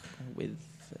Facebook with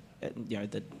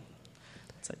the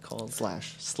what's that called?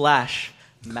 Slash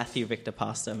Matthew Victor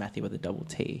Pastor. Matthew with a double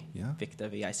T. Yeah. Victor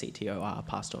Victor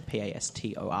Pastor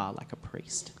Pastor like a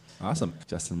priest. Awesome.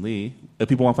 Justin Lee. If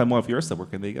people want to find more of your stuff, where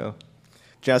can they go?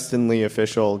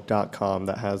 JustinLeeOfficial.com.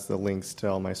 That has the links to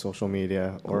all my social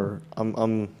media. Or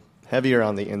I'm heavier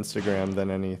on the Instagram than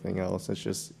anything else. It's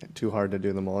just too hard to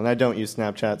do them all. And I don't use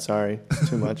Snapchat, sorry. It's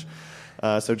too much.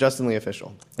 So Justin Lee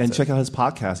Official. And check out his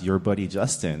podcast, Your Buddy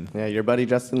Justin. Yeah, your buddy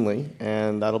Justin Lee.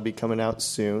 And that'll be coming out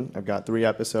soon. I've got 3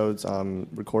 episodes. I'm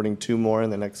recording 2 more in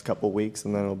the next couple weeks,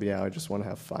 and then it'll be out. I just want to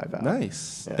have 5 out.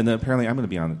 Nice. Yeah. And then apparently I'm going to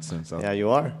be on it soon. So Yeah, you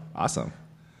are. awesome.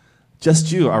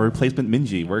 Just You, our replacement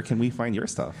Minji. Where can we find your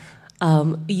stuff?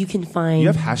 You can find. You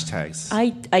have hashtags. I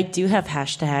do have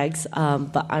hashtags,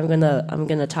 but I'm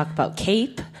gonna talk about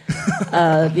CAPE,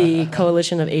 the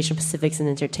Coalition of Asian Pacifics in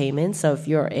Entertainment. So if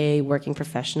you're a working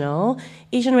professional,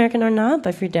 Asian American or not, but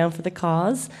if you're down for the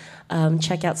cause,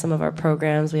 check out some of our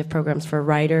programs. We have programs for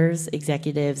writers,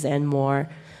 executives, and more.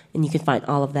 And you can find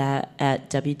all of that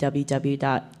at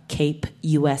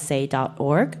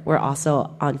www.capeusa.org. We're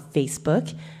also on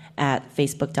Facebook at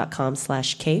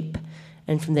facebook.com/CAPE.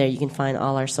 And from there, you can find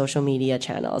all our social media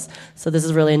channels. So this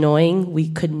is really annoying. We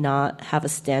could not have a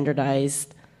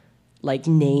standardized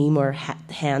name or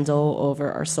handle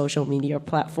over our social media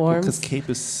platforms. Because Cape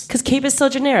is... Because Cape is so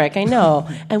generic, I know.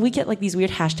 And we get these weird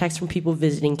hashtags from people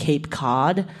visiting Cape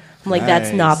Cod. I'm like,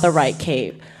 that's not the right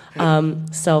Cape.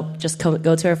 So just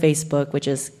go to our Facebook, which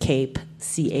is Cape,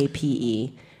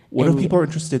 CAPE. What if people are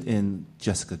interested in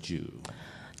Jessica Ju?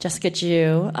 Jessica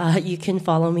Ju. You can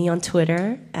follow me on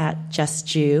Twitter at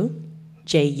JessJu,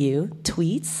 J-U,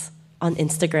 tweets on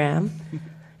Instagram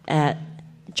at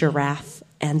giraffe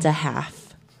and a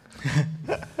half.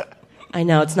 I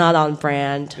know, it's not on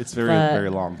brand. It's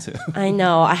very long, too. I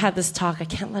know. I had this talk. I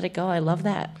can't let it go. I love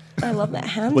that. I love that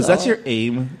handle. Was that your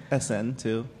AIM SN,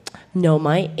 too? No,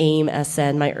 my AIM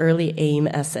SN, my early AIM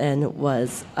SN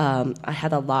was, I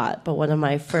had a lot, but one of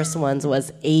my first ones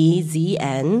was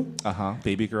AZN.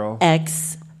 Baby girl.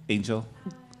 X. Angel.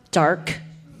 Dark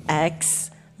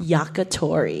X.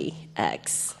 Yakitori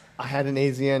X. I had an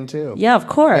AZN too. Yeah, of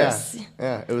course.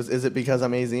 Yeah. It was. Is it because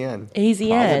I'm AZN? AZN. Oh, is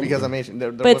it because I'm Asian?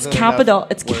 There but it's capital.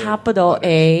 It's capital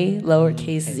A, letters.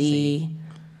 lowercase Z,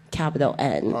 capital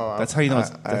N. Oh, That's how you know.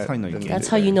 That's how you know you didn't can't. That's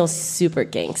how you know super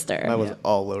gangster. Mine was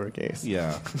all lowercase.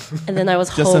 Yeah. And then I was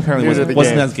Just apparently Here's the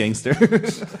wasn't game. as gangster.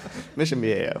 Mission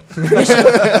BAO.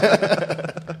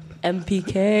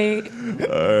 MPK.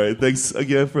 All right. Thanks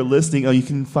again for listening. You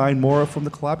can find more from the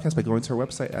Collabcast by going to our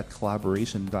website at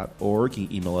collaboration.org. You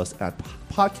can email us at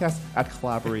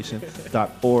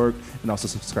podcast@collaboration.org, and also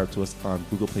subscribe to us on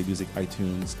Google Play Music,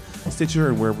 iTunes, Stitcher,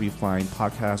 and wherever you find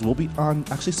podcasts. We'll be on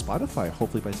actually Spotify,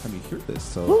 hopefully by the time you hear this.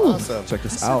 So Awesome. check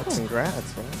us out.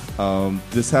 Congrats, man.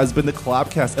 This has been the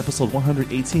Collabcast, episode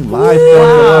 118, live from the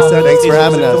Los Angeles Thanks for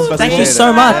having Film us. Festival. Thank you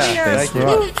so much. Thanks Thank for you.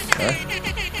 us.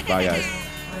 Bye, guys.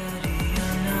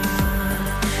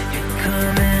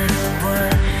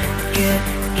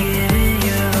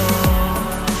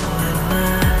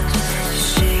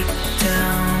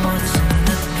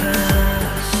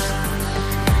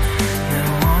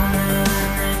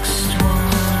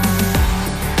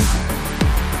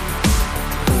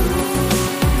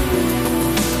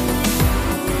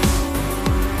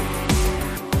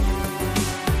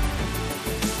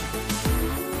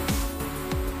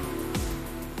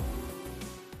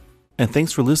 And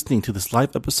thanks for listening to this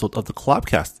live episode of the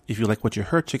Collabcast. If you like what you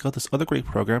heard, check out this other great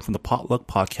program from the Potluck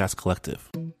Podcast Collective.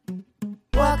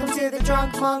 Welcome to the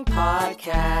Drunk Monk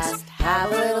Podcast.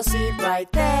 Have a little seat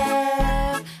right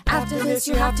there. After this,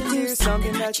 you have to do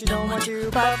something that you don't want to.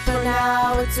 But for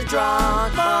now, it's a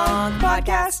Drunk Monk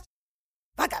Podcast.